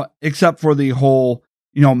 Now, except for the whole,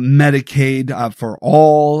 Medicaid for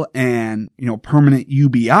all and, permanent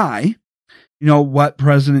UBI, what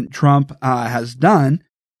President Trump has done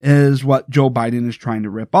is what Joe Biden is trying to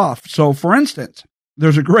rip off. So, for instance,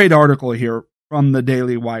 there's a great article here from the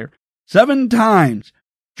Daily Wire. 7 times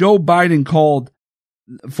Joe Biden called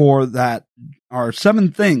for that, or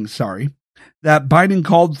 7 things, that Biden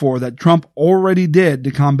called for that Trump already did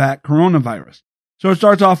to combat coronavirus. So it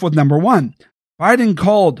starts off with number 1. Biden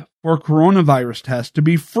called for coronavirus tests to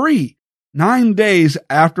be free 9 days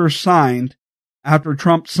after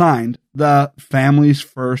Trump signed the Families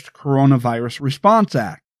First Coronavirus Response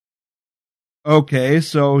Act. Okay,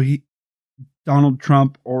 so Donald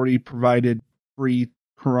Trump already provided free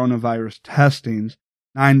coronavirus testings.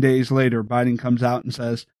 9 days later, Biden comes out and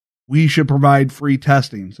says, we should provide free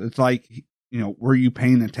testings. It's like, were you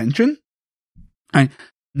paying attention?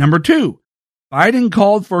 Number 2, Biden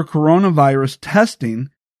called for coronavirus testing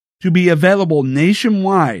to be available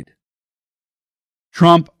nationwide.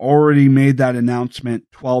 Trump already made that announcement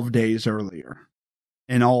 12 days earlier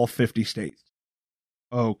in all 50 states.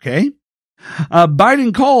 Okay.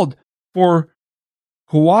 Biden called for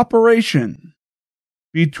cooperation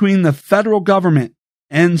between the federal government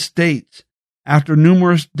and states after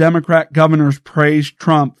numerous Democrat governors praised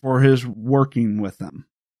Trump for his working with them.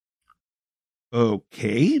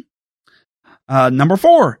 Okay. Number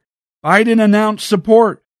 4, Biden announced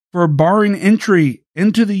support for barring entry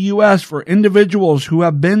into the U.S. for individuals who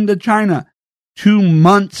have been to China 2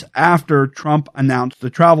 months after Trump announced the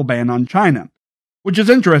travel ban on China, which is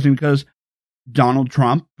interesting because Donald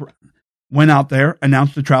Trump went out there,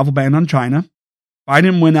 announced the travel ban on China.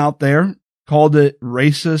 Biden went out there, called it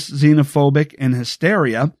racist, xenophobic, and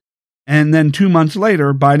hysteria. And then 2 months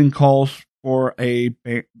later, Biden calls for a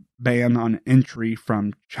ban on entry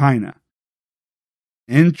from China.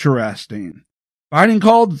 Interesting. Biden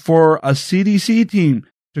called for a CDC team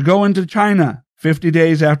to go into China 50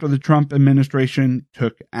 days after the Trump administration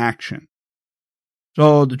took action.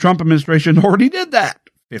 So the Trump administration already did that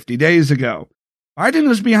 50 days ago. Biden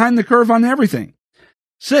is behind the curve on everything.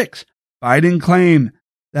 6, Biden claimed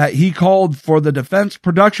that he called for the Defense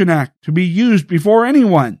Production Act to be used before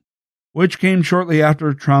anyone, which came shortly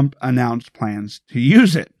after Trump announced plans to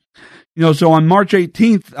use it. So on March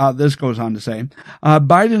 18th, this goes on to say,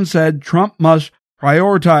 Biden said Trump must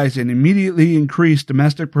prioritize and immediately increase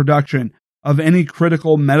domestic production of any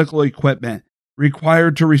critical medical equipment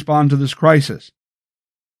required to respond to this crisis.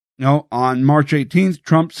 On March 18th,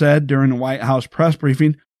 Trump said during a White House press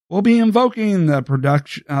briefing, we'll be invoking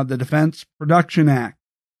the Defense Production Act,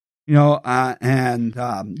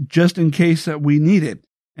 just in case that we need it.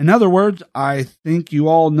 In other words, I think you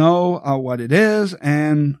all know what it is,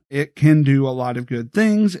 and it can do a lot of good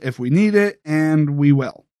things if we need it, and we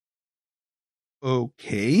will.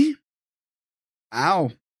 okay.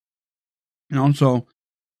 Ow. So,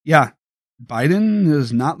 yeah, Biden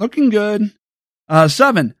is not looking good.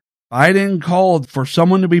 7, Biden called for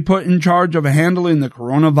someone to be put in charge of handling the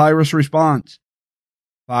coronavirus response.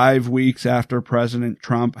 5 weeks after President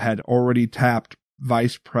Trump had already tapped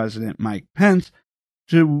Vice President Mike Pence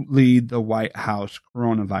to lead the White House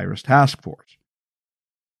coronavirus task force.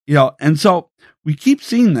 And so we keep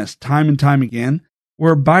seeing this time and time again,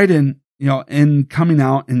 where Biden, in coming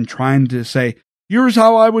out and trying to say, here's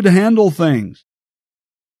how I would handle things.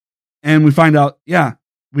 And we find out, yeah,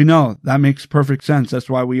 we know that makes perfect sense. That's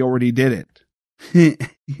why we already did it.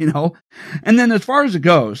 And then as far as it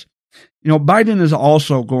goes, Biden is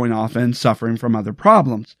also going off and suffering from other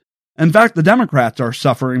problems. In fact, the Democrats are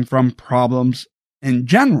suffering from problems in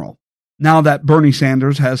general now that Bernie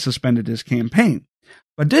Sanders has suspended his campaign.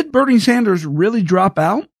 But did Bernie Sanders really drop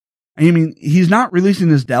out? I mean, he's not releasing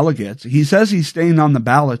his delegates. He says he's staying on the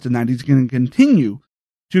ballot and that he's going to continue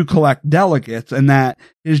to collect delegates, and that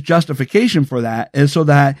his justification for that is so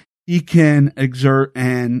that he can exert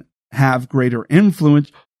and have greater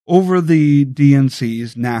influence over the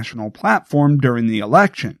DNC's national platform during the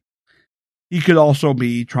election. He could also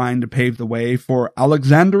be trying to pave the way for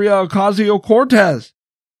Alexandria Ocasio-Cortez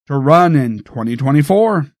to run in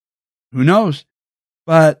 2024. Who knows?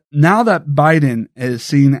 But now that Biden is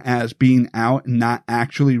seen as being out and not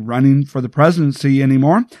actually running for the presidency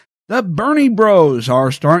anymore, the Bernie bros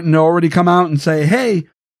are starting to already come out and say, hey,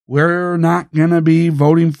 we're not going to be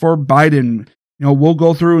voting for Biden. We'll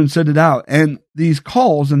go through and sit it out. And these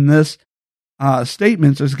calls and this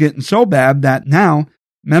statements is getting so bad that now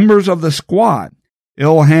members of the squad,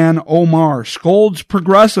 Ilhan Omar, scolds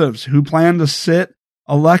progressives who plan to sit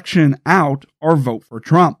election out or vote for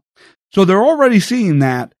Trump. So they're already seeing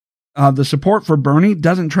that the support for Bernie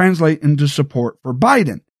doesn't translate into support for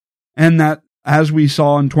Biden. And that, as we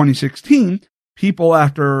saw in 2016, people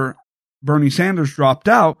after Bernie Sanders dropped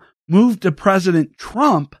out moved to President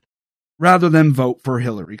Trump rather than vote for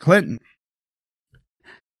Hillary Clinton.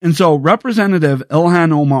 And so Representative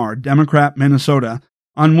Ilhan Omar, Democrat, Minnesota,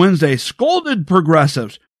 on Wednesday scolded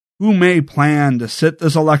progressives who may plan to sit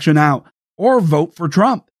this election out or vote for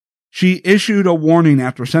Trump. She issued a warning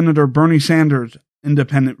after Senator Bernie Sanders,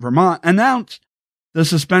 Independent Vermont, announced the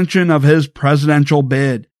suspension of his presidential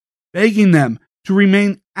bid, begging them to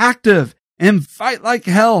remain active and fight like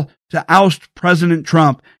hell to oust President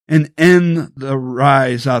Trump and end the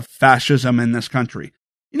rise of fascism in this country.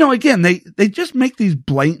 Again, they just make these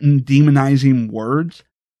blatant demonizing words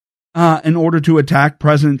in order to attack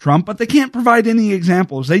President Trump, but they can't provide any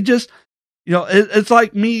examples. They just, it's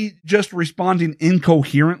like me just responding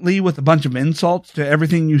incoherently with a bunch of insults to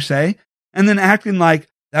everything you say, and then acting like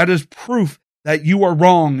that is proof that you are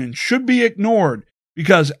wrong and should be ignored,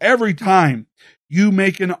 because every time you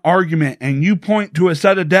make an argument and you point to a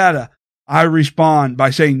set of data, I respond by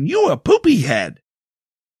saying, you a poopy head.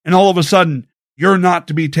 And all of a sudden, you're not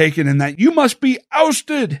to be taken and that you must be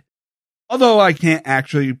ousted. Although I can't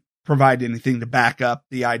actually provide anything to back up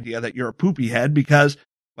the idea that you're a poopy head because,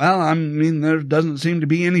 well, there doesn't seem to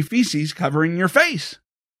be any feces covering your face.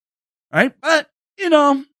 Right? But,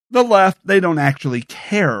 the left, they don't actually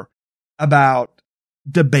care about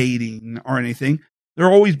debating or anything.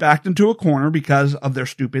 They're always backed into a corner because of their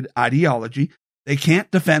stupid ideology. They can't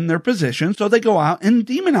defend their position, so they go out and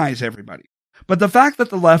demonize everybody. But the fact that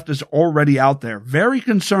the left is already out there very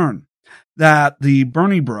concerned that the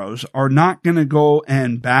Bernie bros are not going to go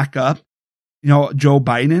and back up, Joe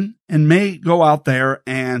Biden, and may go out there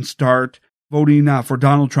and start voting for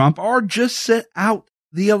Donald Trump or just sit out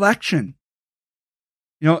the election.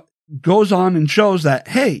 Goes on and shows that,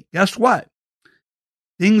 hey, guess what?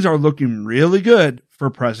 Things are looking really good for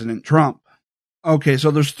President Trump. Okay, so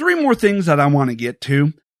there's 3 more things that I want to get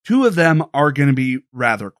to. 2 of them are going to be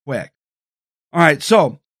rather quick. All right,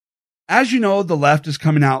 so as you know, the left is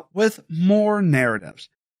coming out with more narratives.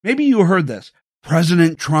 Maybe you heard this.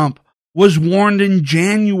 President Trump was warned in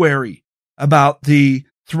January about the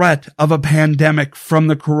threat of a pandemic from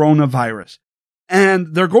the coronavirus.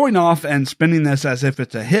 And they're going off and spinning this as if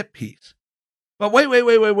it's a hit piece. But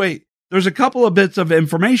wait. There's a couple of bits of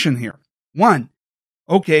information here. 1,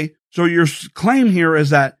 okay, so your claim here is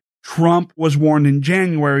that Trump was warned in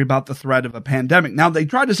January about the threat of a pandemic. Now, they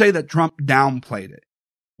tried to say that Trump downplayed it,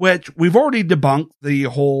 which we've already debunked the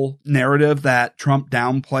whole narrative that Trump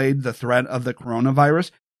downplayed the threat of the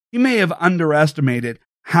coronavirus. He may have underestimated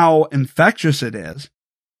how infectious it is,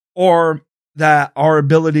 or that our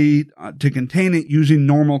ability to contain it using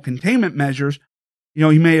normal containment measures,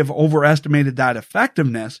 he may have overestimated that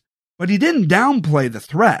effectiveness, but he didn't downplay the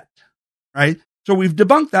threat, right? So we've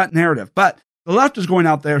debunked that narrative. But the left is going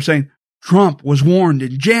out there saying Trump was warned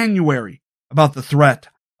in January about the threat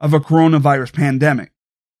of a coronavirus pandemic.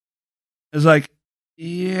 It's like,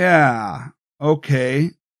 yeah,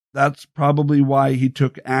 okay. That's probably why he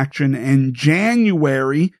took action in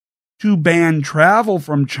January to ban travel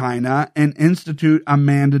from China and institute a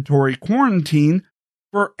mandatory quarantine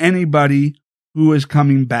for anybody who is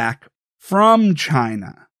coming back from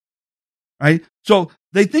China. Right? So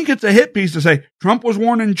they think it's a hit piece to say Trump was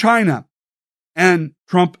warned in China and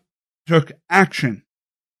Trump took action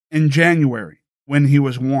in January when he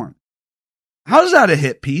was warned. How is that a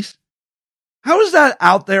hit piece? How is that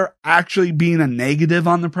out there actually being a negative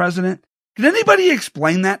on the president? Can anybody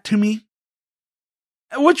explain that to me?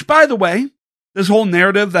 Which, by the way, this whole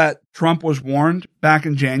narrative that Trump was warned back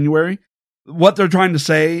in January, what they're trying to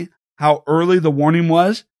say, how early the warning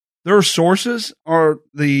was, their sources or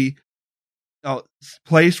the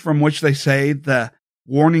place from which they say the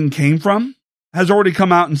warning came from has already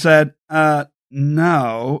come out and said,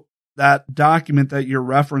 no, that document that you're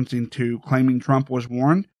referencing to claiming Trump was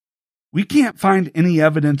warned, we can't find any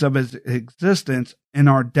evidence of his existence in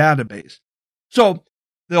our database. So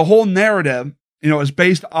the whole narrative, is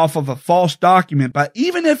based off of a false document. But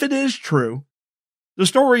even if it is true, the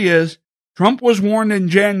story is Trump was warned in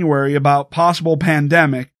January about possible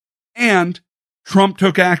pandemic, and Trump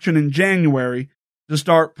took action in January to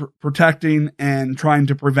start protecting and trying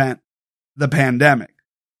to prevent the pandemic.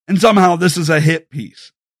 And somehow this is a hit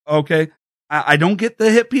piece. Okay. I don't get the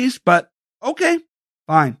hit piece, but okay,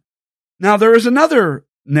 fine. Now, there is another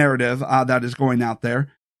narrative that is going out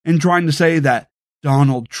there and trying to say that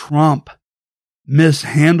Donald Trump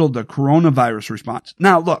mishandled the coronavirus response.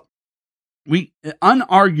 Now, look,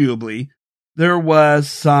 unarguably, there was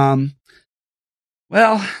some,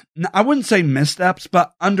 I wouldn't say missteps,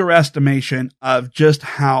 but underestimation of just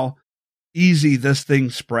how easy this thing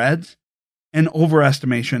spreads and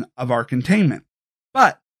overestimation of our containment.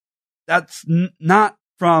 But that's not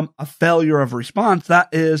from a failure of response. That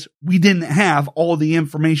is, we didn't have all the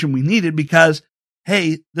information we needed because,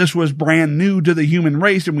 hey, this was brand new to the human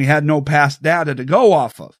race and we had no past data to go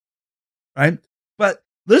off of, right? But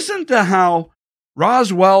listen to how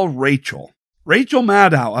Rachel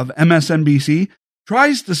Maddow of MSNBC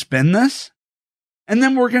tries to spin this, and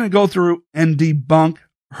then we're going to go through and debunk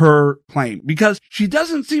her claim because she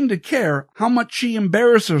doesn't seem to care how much she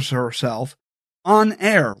embarrasses herself on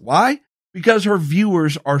air. Why? Because her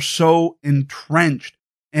viewers are so entrenched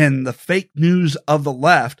in the fake news of the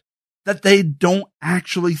left that they don't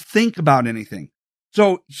actually think about anything.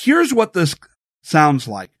 So here's what this sounds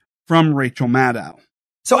like from Rachel Maddow.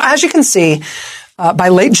 So as you can see, by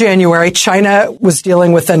late January, China was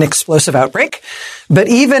dealing with an explosive outbreak. But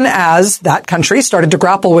even as that country started to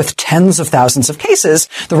grapple with tens of thousands of cases,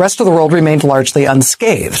 the rest of the world remained largely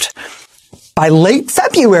unscathed. By late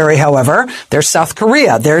February, however, there's South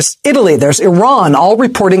Korea, there's Italy, there's Iran, all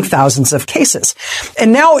reporting thousands of cases.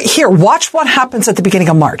 And now here, watch what happens at the beginning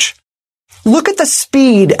of March. Look at the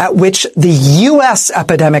speed at which the U.S.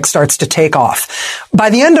 epidemic starts to take off.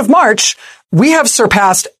 By the end of March, we have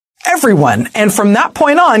surpassed everyone. And from that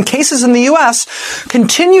point on, cases in the U.S.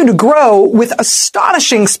 continue to grow with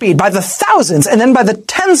astonishing speed by the thousands and then by the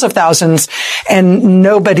tens of thousands, and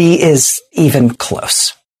nobody is even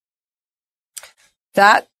close.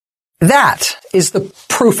 That is the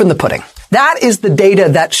proof in the pudding. That is the data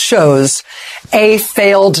that shows a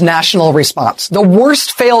failed national response, the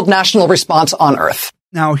worst failed national response on earth.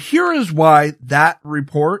 Now, here is why that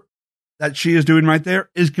report that she is doing right there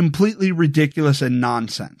is completely ridiculous and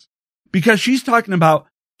nonsense. Because she's talking about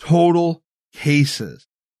total cases.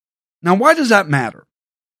 Now, why does that matter?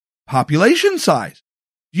 Population size.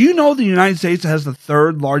 Do you know the United States has the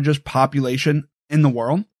third largest population in the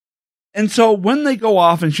world? And so when they go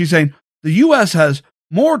off and she's saying the U.S. has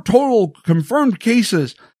more total confirmed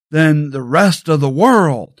cases than the rest of the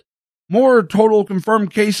world, more total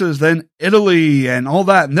confirmed cases than Italy and all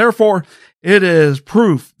that, and therefore it is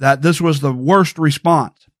proof that this was the worst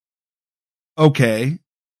response. Okay,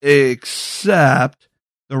 except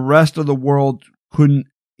the rest of the world couldn't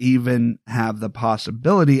even have the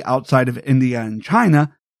possibility outside of India and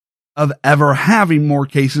China of ever having more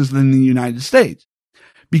cases than the United States.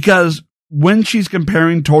 Because when she's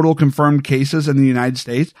comparing total confirmed cases in the United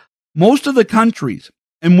States, most of the countries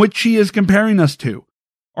in which she is comparing us to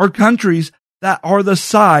are countries that are the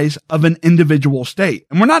size of an individual state.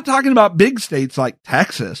 And we're not talking about big states like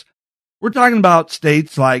Texas. We're talking about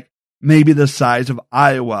states like maybe the size of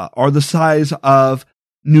Iowa or the size of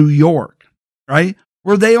New York, right?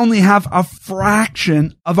 Where they only have a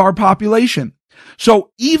fraction of our population.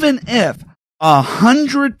 So even if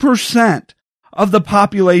 100% of the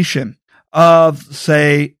population of,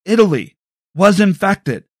 say, Italy was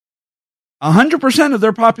infected, 100% of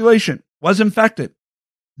their population was infected,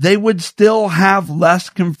 they would still have less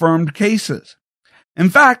confirmed cases. In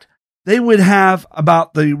fact, they would have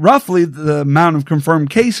about roughly the amount of confirmed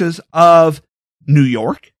cases of New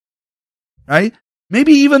York, right?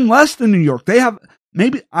 Maybe even less than New York. They have,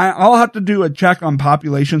 maybe I'll have to do a check on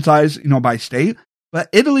population size, by state, but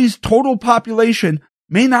Italy's total population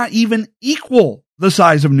may not even equal the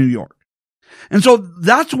size of New York. And so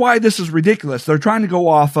that's why this is ridiculous. They're trying to go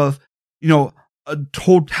off of, a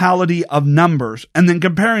totality of numbers and then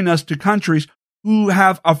comparing us to countries who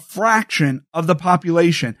have a fraction of the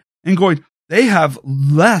population and going, they have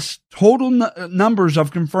less total numbers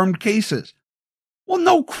of confirmed cases. Well,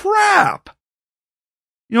 no crap.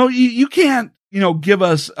 You can't, give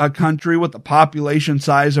us a country with the population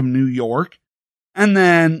size of New York and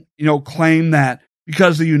then, claim that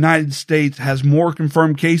because the United States has more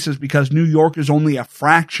confirmed cases because New York is only a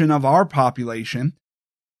fraction of our population,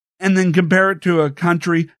 and then compare it to a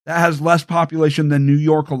country that has less population than New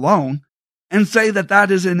York alone and say that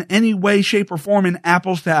that is in any way, shape, or form an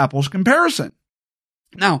apples to apples comparison.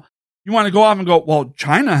 Now, you want to go off and go, well,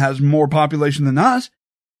 China has more population than us.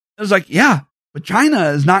 It's like, yeah, but China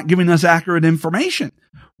is not giving us accurate information.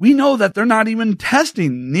 We know that they're not even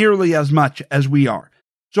testing nearly as much as we are.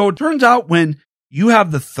 So it turns out when you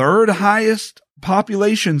have the third highest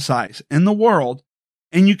population size in the world,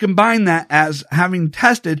 and you combine that as having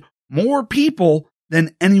tested more people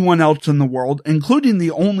than anyone else in the world, including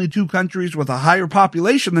the only two countries with a higher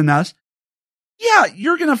population than us, yeah,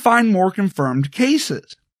 you're going to find more confirmed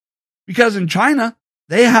cases. Because in China,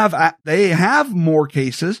 they have more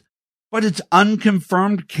cases, but it's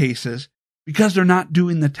unconfirmed cases because they're not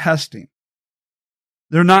doing the testing.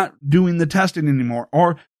 They're not doing the testing anymore,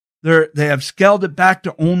 or they have scaled it back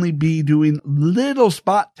to only be doing little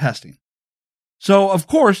spot testing. So, of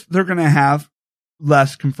course, they're going to have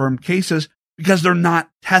less confirmed cases because they're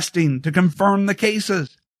not testing to confirm the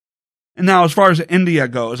cases. And now, as far as India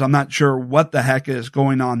goes, I'm not sure what the heck is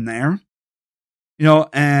going on there.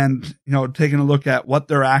 Taking a look at what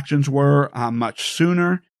their actions were much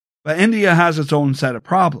sooner. But India has its own set of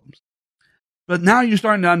problems. But now you're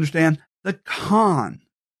starting to understand the con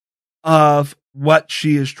of what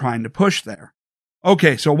she is trying to push there.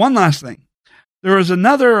 Okay, so one last thing. There is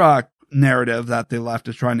another narrative that the left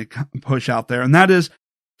is trying to push out there, and that is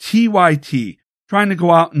TYT, trying to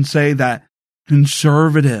go out and say that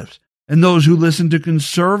conservatives and those who listen to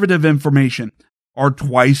conservative information are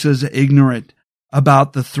twice as ignorant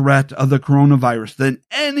about the threat of the coronavirus than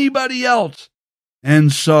anybody else.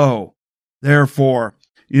 And so, therefore,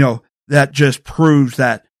 that just proves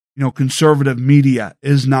that, conservative media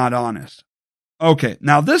is not honest. Okay,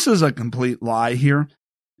 now this is a complete lie here.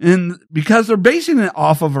 And because they're basing it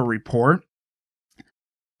off of a report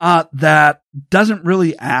that doesn't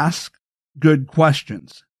really ask good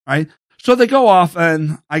questions, right? So they go off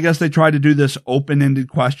and I guess they try to do this open-ended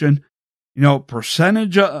question,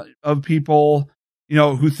 percentage of people,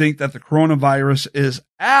 who think that the coronavirus is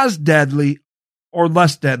as deadly or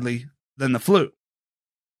less deadly than the flu,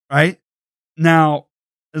 right? Now,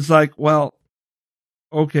 it's like, well,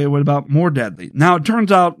 okay, what about more deadly? Now, it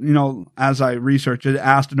turns out, as I researched it,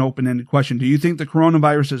 asked an open-ended question. Do you think the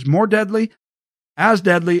coronavirus is more deadly, as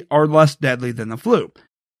deadly, or less deadly than the flu?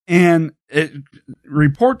 And it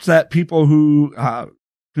reports that people who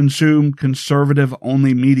consume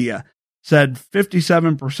conservative-only media said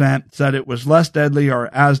 57% said it was less deadly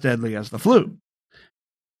or as deadly as the flu,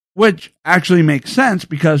 which actually makes sense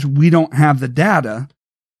because we don't have the data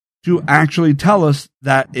to actually tell us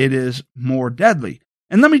that it is more deadly.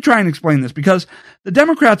 And let me try and explain this, because the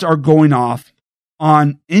Democrats are going off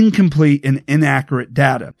on incomplete and inaccurate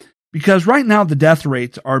data, because right now the death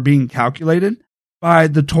rates are being calculated by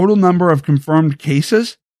the total number of confirmed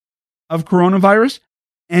cases of coronavirus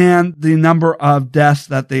and the number of deaths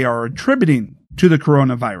that they are attributing to the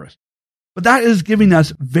coronavirus. But that is giving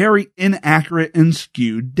us very inaccurate and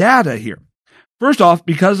skewed data here. First off,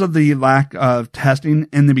 because of the lack of testing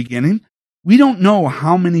in the beginning, we don't know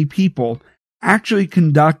how many people actually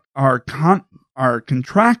contracted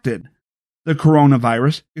the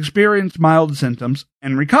coronavirus, experienced mild symptoms,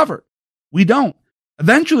 and recovered. We don't.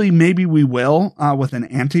 Eventually, maybe we will with an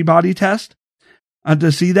antibody test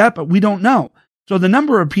to see that, but we don't know. So the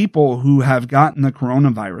number of people who have gotten the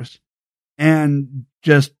coronavirus and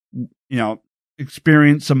just,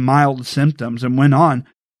 experienced some mild symptoms and went on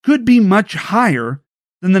could be much higher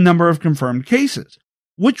than the number of confirmed cases,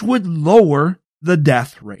 which would lower the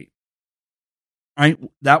death rate. Right?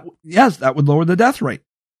 That would lower the death rate.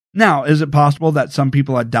 Now, is it possible that some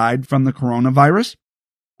people had died from the coronavirus?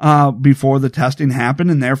 before the testing happened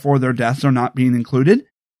and therefore their deaths are not being included?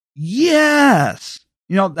 Yes.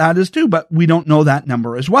 That is too, but we don't know that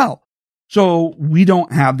number as well. So we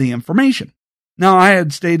don't have the information. Now, I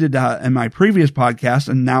had stated in my previous podcast,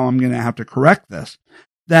 and now I'm going to have to correct this,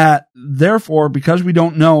 that therefore, because we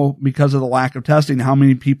don't know, because of the lack of testing, how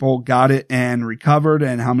many people got it and recovered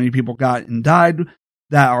and how many people got it and died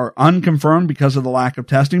that are unconfirmed because of the lack of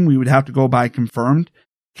testing, we would have to go by confirmed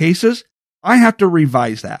cases. I have to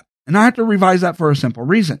revise that. And I have to revise that for a simple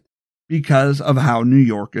reason, because of how New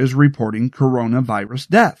York is reporting coronavirus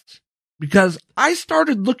deaths. Because I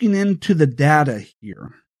started looking into the data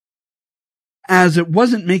here as it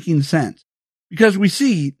wasn't making sense. Because we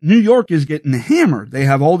see New York is getting hammered. They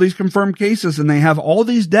have all these confirmed cases and they have all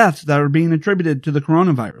these deaths that are being attributed to the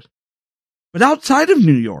coronavirus. But outside of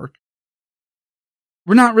New York,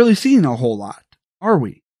 we're not really seeing a whole lot, are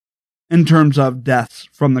we? In terms of deaths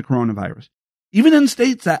from the coronavirus. Even in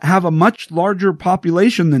states that have a much larger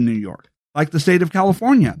population than New York, like the state of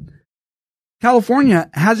California. California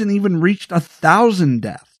hasn't even reached 1,000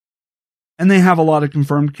 deaths. And they have a lot of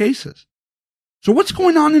confirmed cases. So what's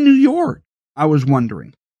going on in New York? I was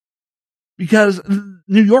wondering. Because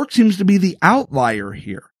New York seems to be the outlier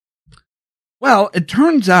here. Well, it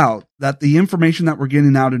turns out that the information that we're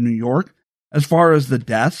getting out of New York, as far as the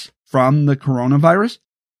deaths from the coronavirus,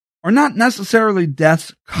 are not necessarily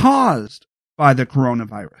deaths caused by the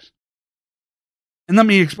coronavirus. And let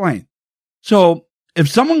me explain. So, if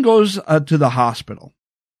someone goes to the hospital,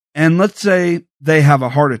 and let's say they have a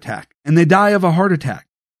heart attack, and they die of a heart attack,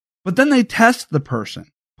 but then they test the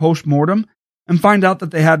person post-mortem and find out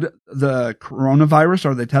that they had the coronavirus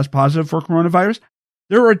or they test positive for coronavirus,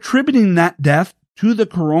 they're attributing that death to the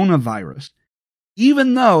coronavirus,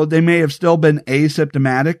 even though they may have still been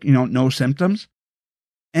asymptomatic, no symptoms.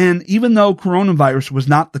 And even though coronavirus was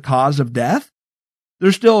not the cause of death,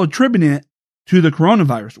 they're still attributing it to the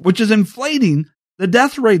coronavirus, which is inflating the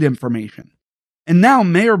death rate information. And now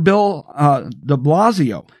Mayor Bill de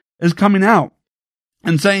Blasio is coming out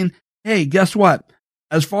and saying, hey, guess what?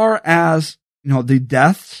 As far as the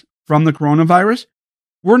deaths from the coronavirus,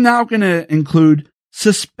 we're now going to include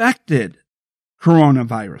suspected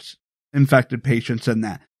coronavirus infected patients in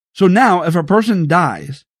that. So now if a person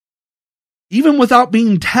dies, even without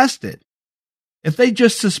being tested, if they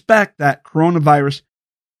just suspect that coronavirus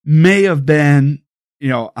may have been,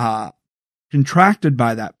 contracted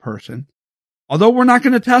by that person, although we're not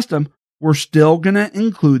going to test them, we're still going to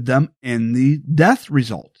include them in the death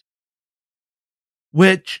results.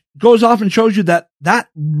 Which goes off and shows you that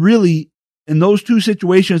really, in those two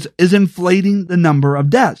situations, is inflating the number of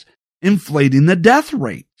deaths, inflating the death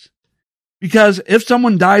rates. Because if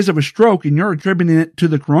someone dies of a stroke and you're attributing it to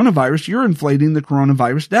the coronavirus, you're inflating the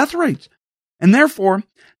coronavirus death rates. And therefore,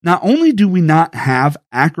 not only do we not have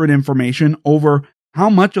accurate information over how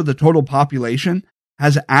much of the total population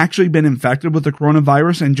has actually been infected with the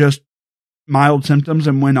coronavirus and just mild symptoms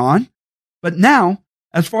and went on, but now,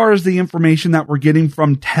 as far as the information that we're getting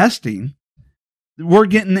from testing, we're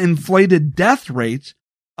getting inflated death rates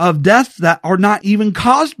of deaths that are not even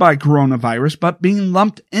caused by coronavirus, but being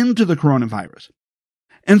lumped into the coronavirus.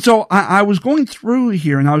 And so I was going through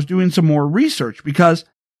here and I was doing some more research because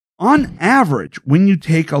on average, when you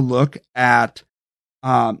take a look at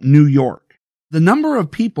New York, the number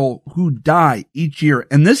of people who die each year,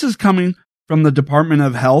 and this is coming from the Department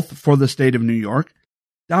of Health for the state of New York,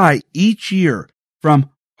 die each year from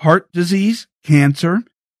heart disease, cancer,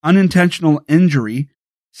 unintentional injury,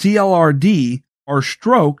 CLRD, or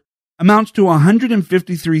stroke amounts to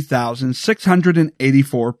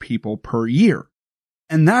 153,684 people per year.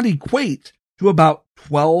 And that equates to about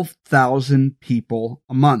 12,000 people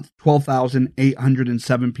a month,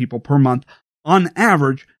 12,807 people per month on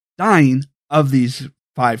average dying of these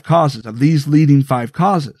 5 causes, of these leading 5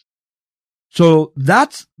 causes. So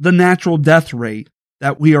that's the natural death rate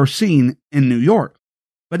that we are seeing in New York.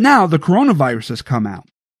 But now the coronavirus has come out.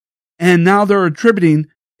 And now they're attributing,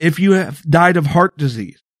 if you have died of heart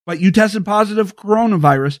disease, but you tested positive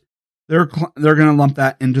coronavirus, they're going to lump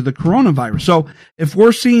that into the coronavirus. So if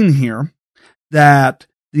we're seeing here that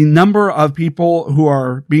the number of people who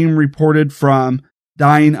are being reported from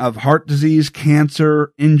dying of heart disease,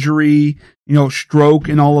 cancer, injury, stroke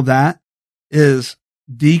and all of that is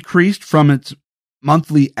decreased from its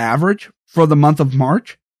monthly average for the month of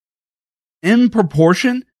March, in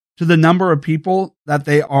proportion to the number of people that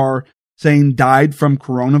they are saying died from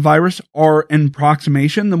coronavirus or in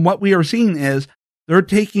approximation, then what we are seeing is they're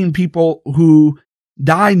taking people who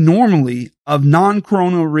die normally of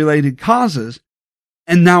non-corona related causes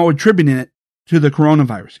and now attributing it to the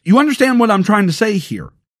coronavirus. You understand what I'm trying to say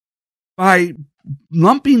here? By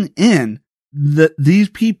lumping in these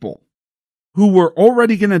people who were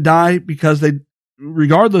already going to die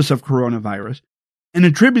regardless of coronavirus, and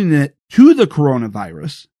attributing it to the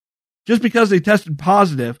coronavirus just because they tested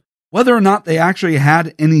positive, whether or not they actually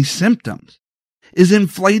had any symptoms, is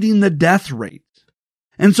inflating the death rates.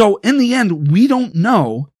 And so in the end, we don't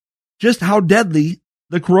know just how deadly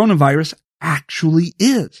the coronavirus actually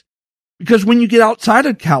is. Because when you get outside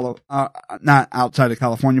of not outside of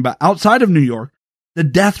California, but outside of New York, the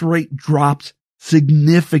death rate drops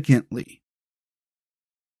significantly.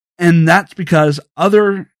 And that's because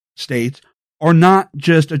other states are not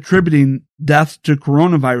just attributing deaths to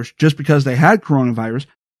coronavirus just because they had coronavirus.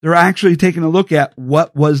 They're actually taking a look at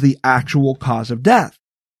what was the actual cause of death.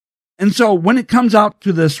 And so when it comes out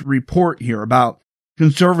to this report here about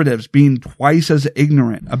conservatives being twice as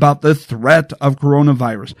ignorant about the threat of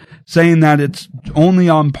coronavirus, saying that it's only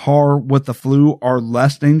on par with the flu or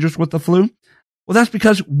less dangerous with the flu, well, that's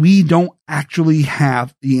because we don't actually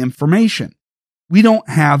have the information. We don't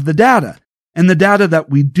have the data. And the data that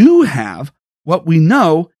we do have, what we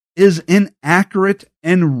know is inaccurate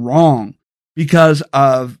and wrong because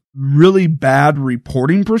of really bad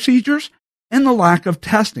reporting procedures and the lack of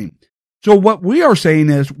testing. So what we are saying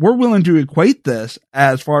is we're willing to equate this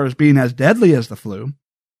as far as being as deadly as the flu,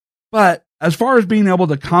 but as far as being able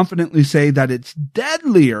to confidently say that it's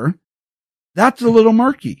deadlier, that's a little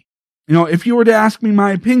murky. You know, if you were to ask me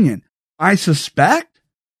my opinion, I suspect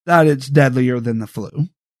that it's deadlier than the flu.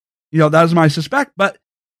 You know, that is my suspect, but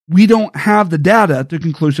we don't have the data to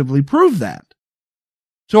conclusively prove that.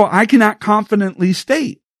 So I cannot confidently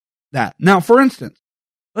state that. Now, for instance,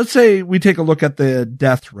 let's say we take a look at the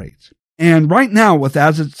death rates. And right now,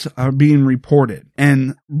 as it's being reported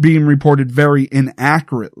and being reported very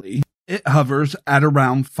inaccurately, it hovers at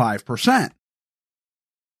around 5%.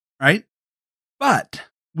 Right? But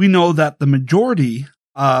we know that the majority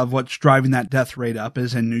of what's driving that death rate up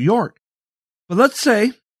is in New York. But let's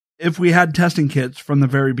say if we had testing kits from the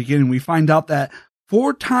very beginning, we find out that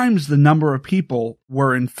 4 times the number of people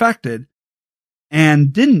were infected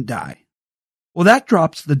and didn't die. Well, that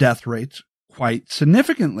drops the death rates quite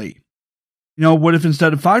significantly. You know, what if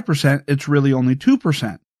instead of 5%, it's really only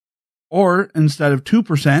 2%? Or instead of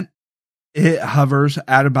 2%, it hovers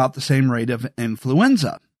at about the same rate of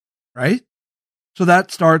influenza, right? So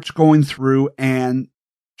that starts going through and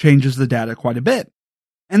changes the data quite a bit.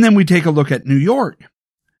 And then we take a look at New York.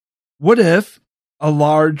 What if a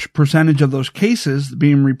large percentage of those cases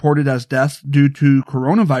being reported as deaths due to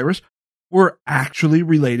coronavirus were actually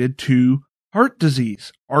related to heart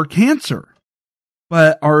disease or cancer,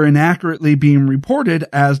 but are inaccurately being reported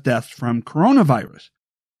as deaths from coronavirus?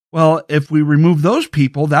 Well, if we remove those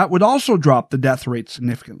people, that would also drop the death rate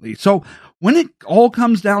significantly. So when it all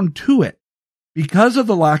comes down to it, because of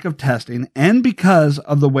the lack of testing and because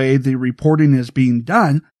of the way the reporting is being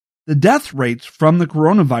done, the death rates from the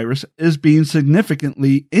coronavirus is being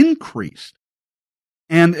significantly increased.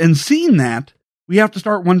 And in seeing that, we have to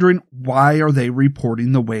start wondering, why are they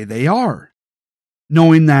reporting the way they are,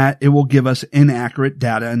 knowing that it will give us inaccurate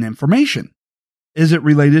data and information? Is it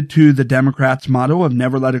related to the Democrats' motto of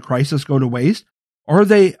never let a crisis go to waste? Or are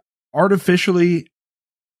they artificially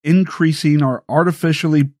increasing or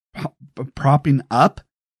artificially propping up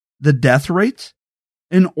the death rates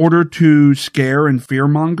in order to scare and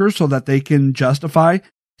fearmonger so that they can justify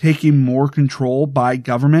taking more control by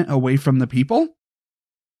government away from the people?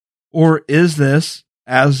 Or is this,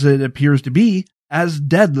 as it appears to be, as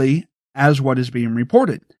deadly as what is being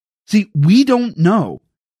reported? See, we don't know.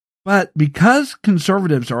 But because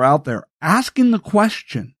conservatives are out there asking the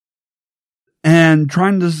question and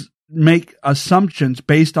trying to make assumptions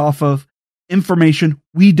based off of information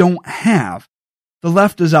we don't have, the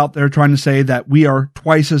left is out there trying to say that we are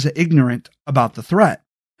twice as ignorant about the threat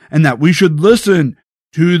and that we should listen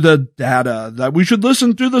to the data, that we should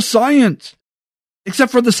listen to the science,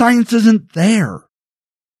 except for the science isn't there.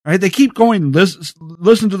 Right? They keep going,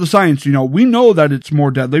 listen to the science. You know, we know that it's more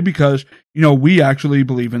deadly because, you know, we actually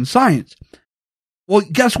believe in science. Well,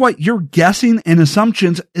 guess what? Your guessing and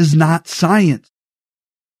assumptions is not science.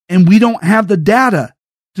 And we don't have the data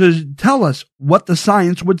to tell us what the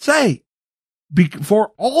science would say.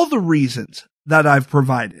 For all the reasons that I've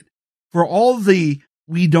provided, for all the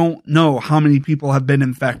we don't know how many people have been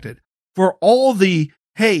infected, for all the,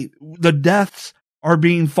 hey, the deaths are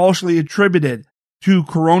being falsely attributed to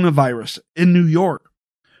coronavirus in New York.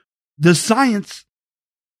 The science,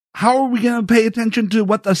 how are we going to pay attention to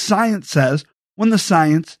what the science says when the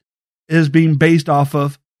science is being based off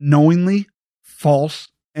of knowingly false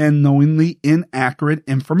and knowingly inaccurate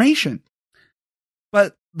information?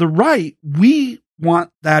 But the right, we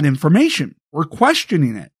want that information we're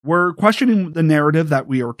questioning it. We're questioning the narrative that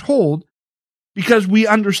we are told because we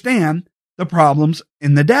understand the problems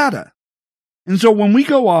in the data. And so when we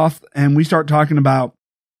go off and we start talking about,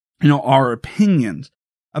 our opinions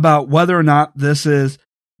about whether or not this is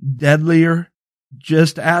deadlier,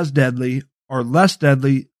 just as deadly, or less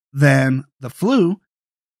deadly than the flu,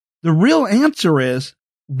 the real answer is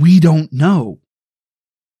we don't know.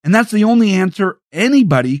 And that's the only answer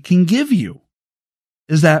anybody can give you,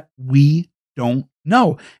 is that we don't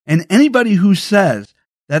know. And anybody who says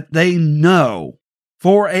that they know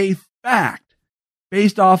for a fact,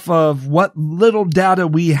 based off of what little data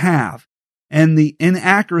we have and the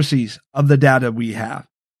inaccuracies of the data we have,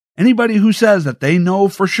 anybody who says that they know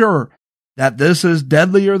for sure that this is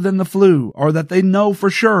deadlier than the flu, or that they know for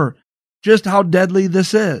sure just how deadly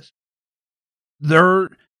this is, they're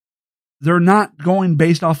not going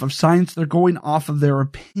based off of science. They're going off of their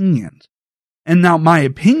opinions. And now my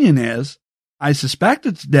opinion is, I suspect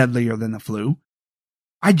it's deadlier than the flu.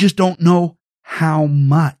 I just don't know how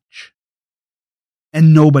much.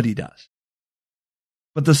 And nobody does.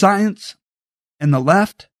 But the science and the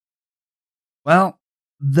left, well,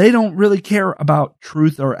 they don't really care about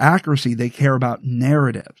truth or accuracy. They care about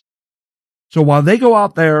narratives. So while they go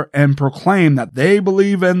out there and proclaim that they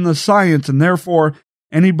believe in the science, and therefore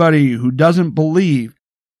anybody who doesn't believe,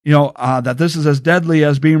 that this is as deadly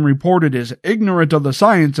as being reported is ignorant of the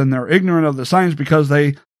science, and they're ignorant of the science because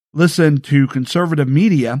they listen to conservative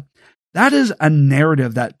media, that is a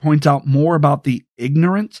narrative that points out more about the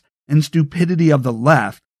ignorance and stupidity of the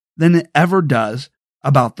left than it ever does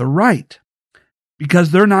about the right.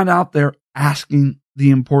 Because they're not out there asking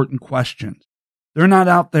the important questions. They're not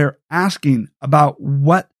out there asking about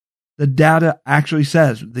what the data actually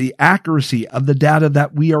says, the accuracy of the data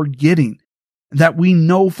that we are getting, that we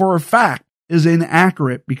know for a fact is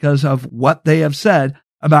inaccurate because of what they have said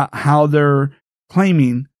about how they're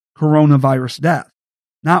claiming coronavirus death.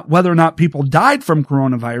 Not whether or not people died from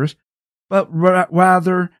coronavirus, but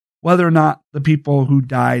rather whether or not the people who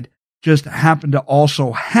died just happened to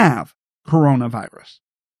also have coronavirus.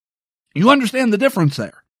 You understand the difference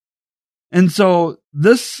there. And so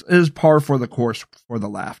this is par for the course for the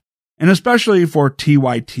left, and especially for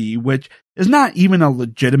TYT, which is not even a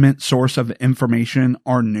legitimate source of information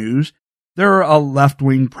or news. They're a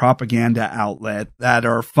left-wing propaganda outlet that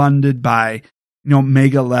are funded by,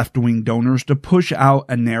 mega left-wing donors to push out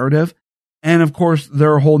a narrative. And of course,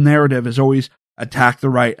 their whole narrative is always attack the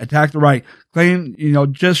right, claim,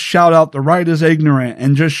 just shout out the right is ignorant,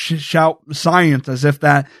 and just shout science as if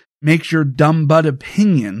that makes your dumb butt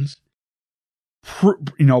opinions,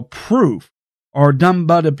 proof, or dumb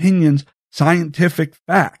butt opinions scientific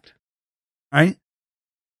fact, right?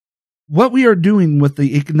 What we are doing with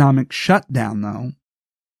the economic shutdown, though,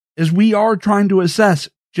 is we are trying to assess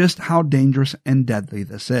just how dangerous and deadly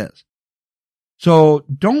this is. So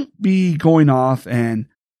don't be going off and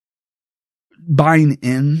buying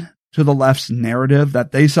in to the left's narrative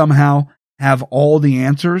that they somehow have all the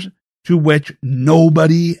answers to which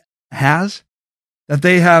nobody has, that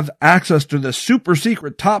they have access to the super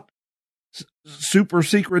secret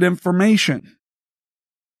information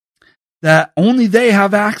that only they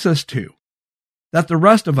have access to, that the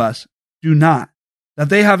rest of us do not, that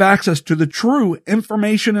they have access to the true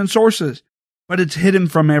information and sources, but it's hidden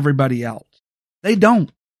from everybody else. They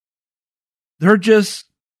don't. They're just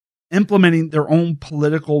implementing their own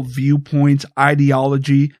political viewpoints,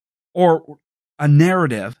 ideology, or a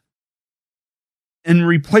narrative in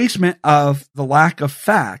replacement of the lack of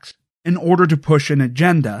facts in order to push an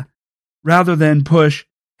agenda rather than push,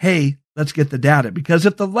 hey, let's get the data. Because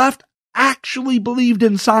if the left actually believed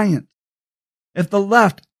in science, if the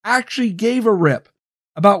left actually gave a rip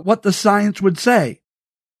about what the science would say,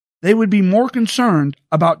 they would be more concerned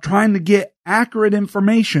about trying to get accurate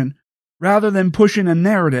information rather than pushing a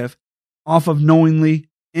narrative off of knowingly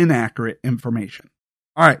inaccurate information.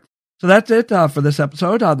 All right. So that's it for this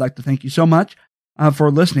episode. I'd like to thank you so much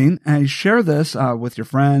for listening, and share this with your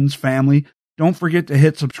friends, family. Don't forget to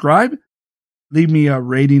hit subscribe, leave me a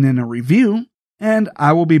rating and a review, and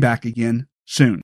I will be back again soon.